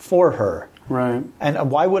bad for her. Right.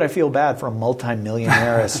 And why would I feel bad for a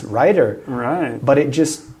multi-millionaire writer? Right. But it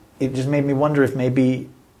just made me wonder if maybe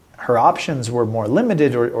her options were more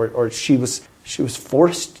limited, or she was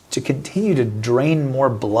forced to continue to drain more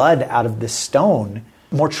blood out of this stone,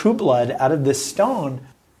 more true blood out of this stone.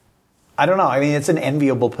 I don't know. I mean, it's an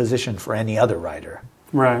enviable position for any other writer.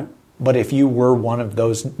 Right. But if you were one of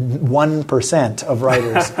those 1% of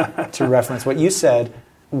writers, to reference what you said,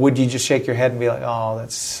 would you just shake your head and be like, oh,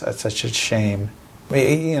 that's such a shame?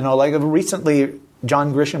 You know, like recently,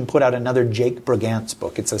 John Grisham put out another Jake Brigance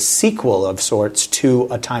book. It's a sequel of sorts to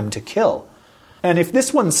A Time to Kill. And if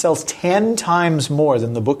this one sells 10 times more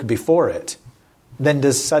than the book before it, then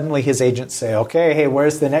does suddenly his agent say, okay, hey,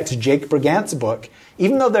 where's the next Jake Brigance book?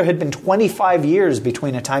 Even though there had been 25 years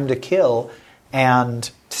between A Time to Kill and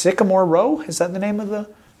Sycamore Row, is that the name of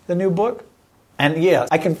the new book? And yeah,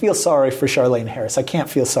 I can feel sorry for Charlaine Harris. I can't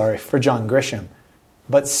feel sorry for John Grisham.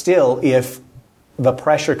 But still, if the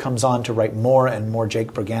pressure comes on to write more and more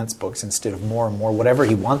Jake Brigance books instead of more and more whatever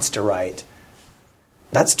he wants to write,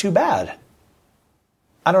 that's too bad.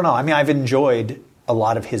 I don't know. I mean, I've enjoyed a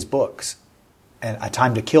lot of his books. And A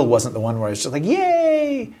Time to Kill wasn't the one where it's just like,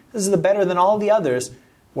 yay, this is the better than all the others,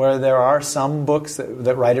 where there are some books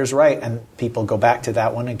that writers write and people go back to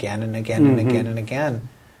that one again and again and again and again.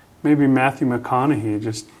 Maybe Matthew McConaughey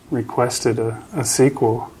just requested a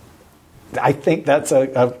sequel. I think that's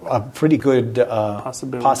a pretty good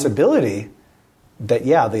possibility that,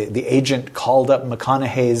 yeah, the agent called up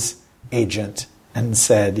McConaughey's agent and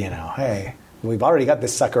said, you know, hey, we've already got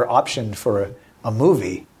this sucker optioned for a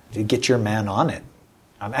movie. To get your man on it.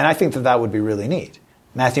 And I think that would be really neat.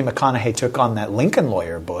 Matthew McConaughey took on that Lincoln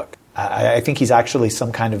Lawyer book. I think he's actually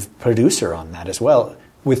some kind of producer on that as well,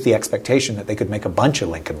 with the expectation that they could make a bunch of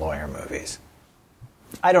Lincoln Lawyer movies.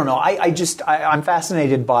 I don't know. I'm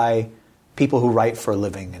fascinated by people who write for a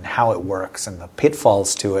living and how it works and the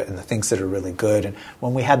pitfalls to it and the things that are really good. And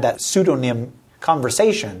when we had that pseudonym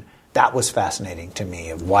conversation, that was fascinating to me,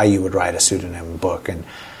 of why you would write a pseudonym book.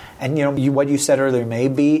 And you know, what you said earlier,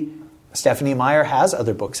 maybe Stephenie Meyer has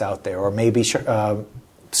other books out there, or maybe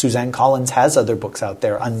Suzanne Collins has other books out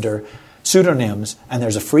there under pseudonyms, and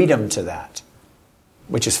there's a freedom to that,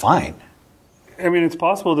 which is fine. I mean, it's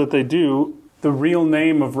possible that they do. The real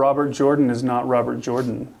name of Robert Jordan is not Robert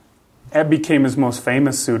Jordan. It became his most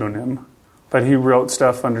famous pseudonym, but he wrote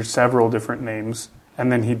stuff under several different names,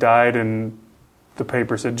 and then he died, and the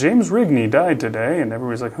paper said, James Rigney died today, and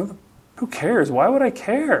everybody's like, who cares? Why would I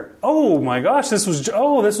care? Oh my gosh, this was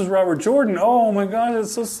Robert Jordan. Oh my gosh,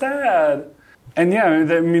 it's so sad. And yeah,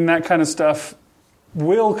 I mean, that kind of stuff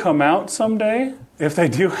will come out someday if they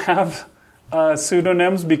do have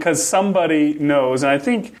pseudonyms, because somebody knows. And I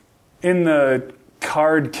think in the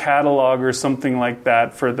card catalog or something like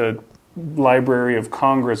that for the Library of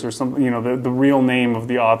Congress or something, you know, the real name of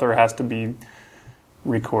the author has to be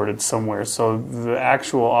recorded somewhere. So the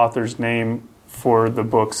actual author's name for the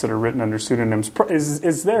books that are written under pseudonyms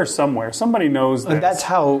is there somewhere. Somebody knows this. And that's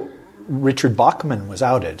how Richard Bachman was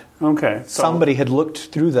outed. Okay. So somebody had looked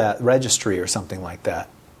through that registry or something like that.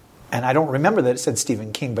 And I don't remember that it said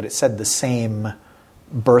Stephen King, but it said the same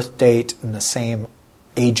birth date and the same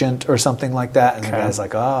agent or something like that. And the guy's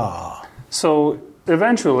like, oh. So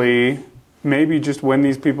eventually, maybe just when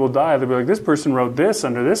these people die, they'll be like, this person wrote this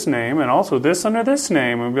under this name and also this under this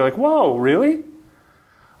name. And we'll be like, whoa, really?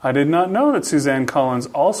 I did not know that Suzanne Collins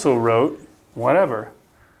also wrote whatever.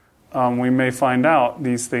 We may find out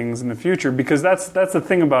these things in the future, because that's the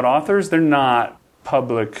thing about authors. They're not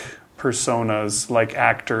public personas like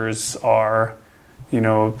actors are.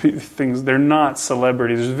 things. They're not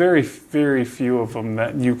celebrities. There's very, very few of them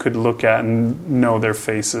that you could look at and know their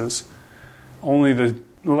faces. Only the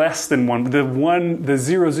less than the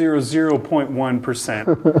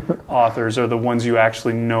 0.1% authors are the ones you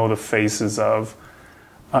actually know the faces of.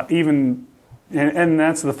 And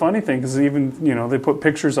that's the funny thing, because even, they put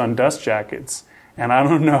pictures on dust jackets, and I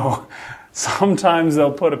don't know. Sometimes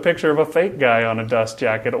they'll put a picture of a fake guy on a dust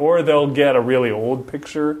jacket, or they'll get a really old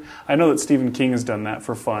picture. I know that Stephen King has done that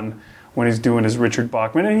for fun when he's doing his Richard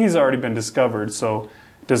Bachman, and he's already been discovered, so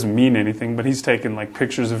it doesn't mean anything, but he's taken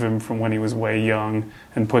pictures of him from when he was way young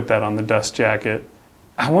and put that on the dust jacket.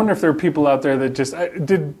 I wonder if there are people out there that just...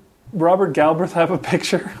 Did Robert Galbraith have a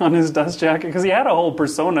picture on his dust jacket? Because he had a whole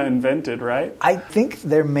persona invented, right? I think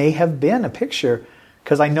there may have been a picture,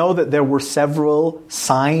 because I know that there were several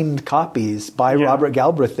signed copies by Robert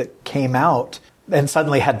Galbraith that came out and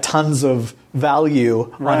suddenly had tons of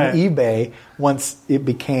value on eBay once it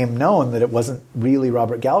became known that it wasn't really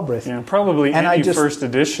Robert Galbraith. Yeah, probably any first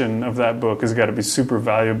edition of that book has got to be super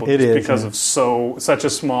valuable because of such a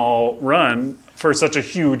small run for such a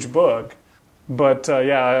huge book. But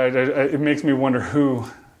it makes me wonder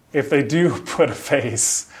if they do put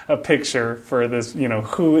a picture for this,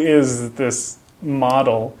 who is this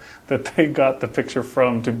model that they got the picture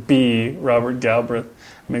from to be Robert Galbraith.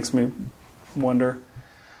 Makes me wonder.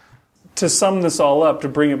 To sum this all up, to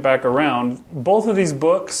bring it back around, both of these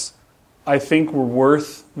books, I think, were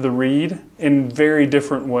worth the read in very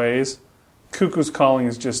different ways. Cuckoo's Calling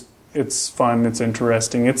is just, it's fun, it's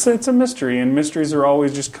interesting. It's a mystery, and mysteries are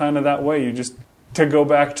always just kind of that way. To go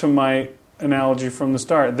back to my analogy from the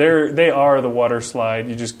start, they are the water slide.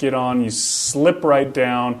 You just get on, you slip right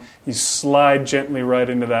down, you slide gently right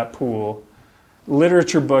into that pool.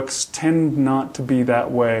 Literature books tend not to be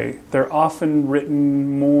that way. They're often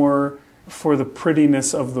written more for the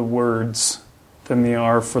prettiness of the words than they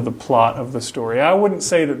are for the plot of the story. I wouldn't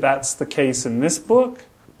say that that's the case in this book,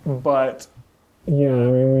 but... Yeah,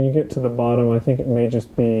 when you get to the bottom, I think it may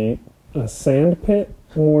just be a sand pit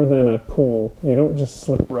more than a pool. You don't just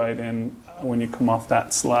slip right in when you come off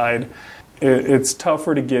that slide. It's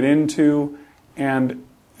tougher to get into, and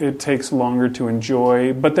it takes longer to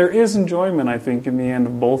enjoy. But there is enjoyment, I think, in the end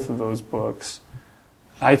of both of those books.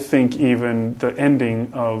 I think even the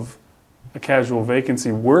ending of A Casual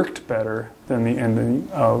Vacancy worked better than the ending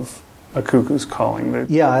of A Cuckoo's Calling.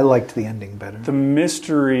 I liked the ending better. The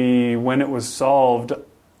mystery, when it was solved...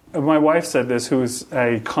 My wife said this, who's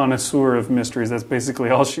a connoisseur of mysteries. That's basically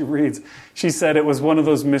all she reads. She said it was one of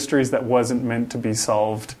those mysteries that wasn't meant to be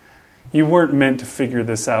solved. You weren't meant to figure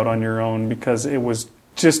this out on your own because it was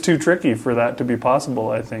just too tricky for that to be possible,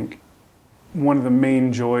 I think. One of the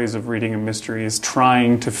main joys of reading a mystery is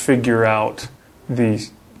trying to figure out the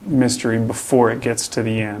mystery before it gets to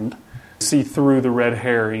the end. See through the red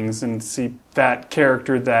herrings and see that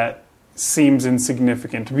character that seems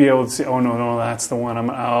insignificant, to be able to see, oh no, that's the one,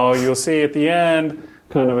 you'll see at the end,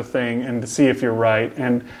 kind of a thing, and to see if you're right.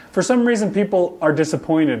 And for some reason, people are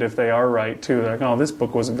disappointed if they are right, too. They're like, oh, this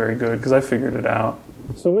book wasn't very good, because I figured it out.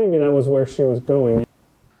 So maybe that was where she was going.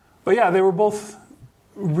 But yeah, they were both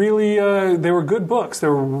really, they were good books. They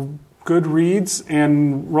were good reads,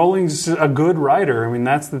 and Rowling's a good writer. I mean,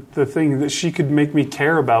 that's the thing, that she could make me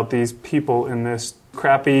care about these people in this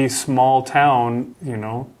crappy small town,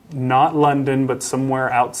 not London, but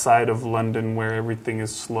somewhere outside of London where everything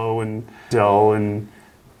is slow and dull and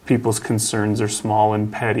people's concerns are small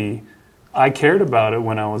and petty. I cared about it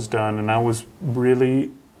when I was done, and I was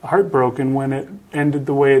really heartbroken when it ended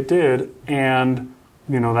the way it did. And,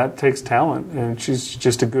 that takes talent. And she's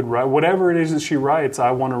just a good writer. Whatever it is that she writes,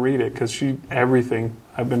 I want to read it because everything.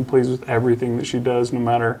 I've been pleased with everything that she does, no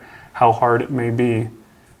matter how hard it may be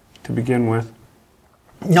to begin with.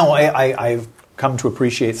 No, I've come to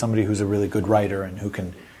appreciate somebody who's a really good writer and who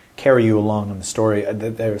can carry you along in the story.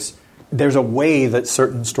 There's a way that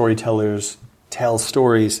certain storytellers tell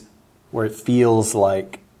stories where it feels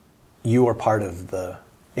like you are part of the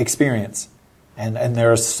experience. And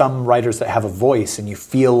there are some writers that have a voice and you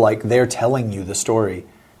feel like they're telling you the story,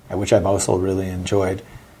 which I've also really enjoyed.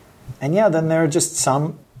 And then there are just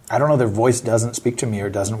some, I don't know, their voice doesn't speak to me or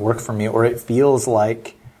doesn't work for me, or it feels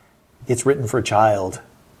like it's written for a child.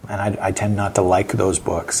 And I tend not to like those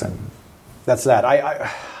books, and that's that.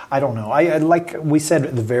 I don't know. I like we said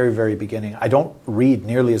at the very, very beginning, I don't read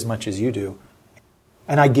nearly as much as you do.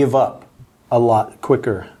 And I give up a lot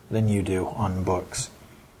quicker than you do on books.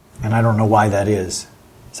 And I don't know why that is.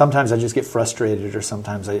 Sometimes I just get frustrated, or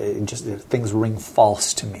sometimes things ring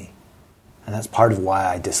false to me. And that's part of why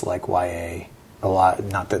I dislike YA a lot.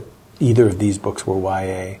 Not that either of these books were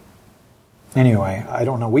YA. Anyway, I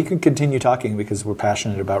don't know. We could continue talking because we're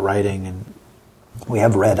passionate about writing and we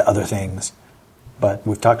have read other things, but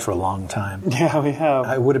we've talked for a long time. Yeah, we have.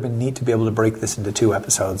 It would have been neat to be able to break this into 2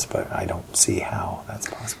 episodes, but I don't see how that's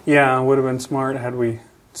possible. Yeah, it would have been smart had we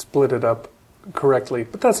split it up correctly.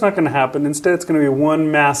 But that's not going to happen. Instead, it's going to be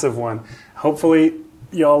one massive one. Hopefully,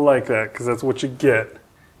 y'all like that, because that's what you get.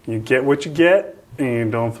 You get what you get, and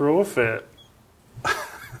you don't throw a fit.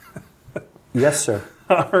 Yes, sir.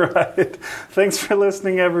 All right. Thanks for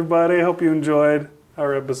listening, everybody. I hope you enjoyed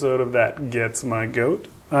our episode of That Gets My Goat.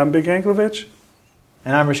 I'm Big Anklovich.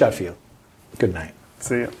 And I'm Rashad Field. Good night.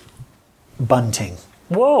 See ya. Bunting.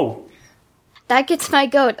 Whoa! That Gets My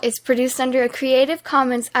Goat is produced under a Creative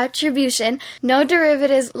Commons Attribution, No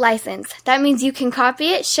Derivatives license. That means you can copy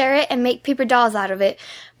it, share it, and make paper dolls out of it,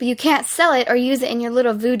 but you can't sell it or use it in your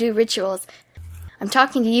little voodoo rituals. I'm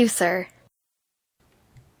talking to you, sir.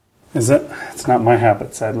 Is it? It's not my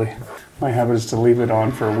habit, sadly. My habit is to leave it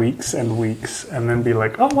on for weeks and weeks and then be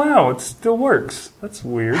like, oh, wow, it still works. That's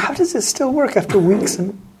weird. How does it still work after weeks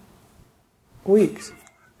and weeks?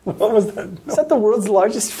 What was that? Is that the world's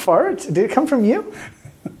largest fart? Did it come from you?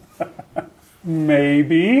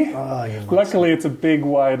 Maybe. Oh, you must. Luckily, it's a big,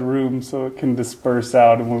 wide room, so it can disperse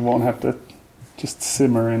out and we won't have to just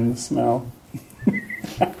simmer in the smell.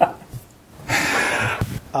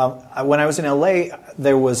 When I was in LA,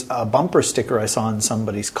 there was a bumper sticker I saw in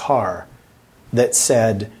somebody's car that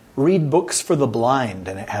said, "Read books for the blind,"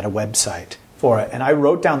 and it had a website for it. And I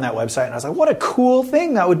wrote down that website, and I was like, what a cool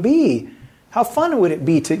thing that would be. How fun would it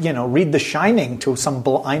be to, read The Shining to some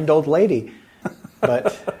blind old lady?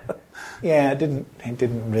 But, yeah, it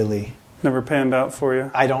didn't really... Never panned out for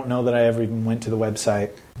you? I don't know that I ever even went to the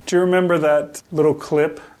website. Do you remember that little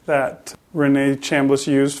clip that Renee Chambliss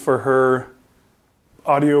used for her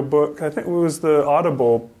audiobook? I think it was the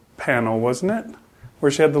Audible panel, wasn't it?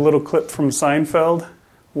 Where she had the little clip from Seinfeld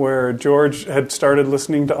where George had started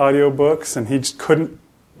listening to audiobooks and he just couldn't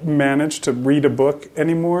manage to read a book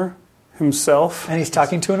anymore himself. And he's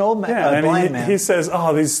talking to an old man, a blind man. He says,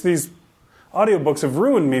 oh, these audiobooks have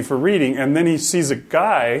ruined me for reading. And then he sees a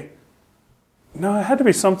guy. No, it had to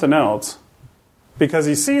be something else. Because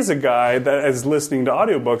he sees a guy that is listening to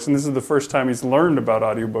audiobooks, and this is the first time he's learned about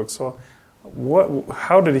audiobooks. So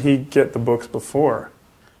how did he get the books before?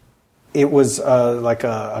 It was like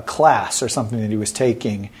a class or something that he was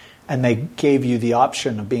taking, and they gave you the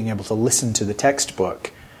option of being able to listen to the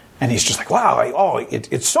textbook. And he's just like, wow,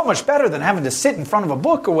 it's so much better than having to sit in front of a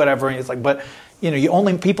book or whatever. And it's like, but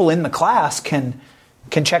only people in the class can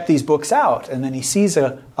check these books out. And then he sees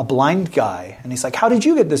a blind guy, and he's like, how did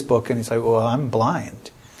you get this book? And he's like, well, I'm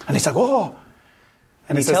blind. And he's like, oh.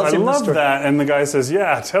 And he says, I love that. And the guy says,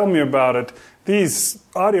 yeah, tell me about it. These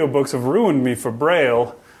audiobooks have ruined me for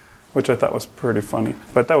Braille, which I thought was pretty funny.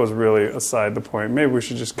 But that was really aside the point. Maybe we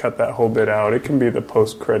should just cut that whole bit out. It can be the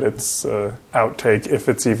post-credits outtake if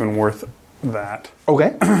it's even worth that.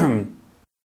 Okay.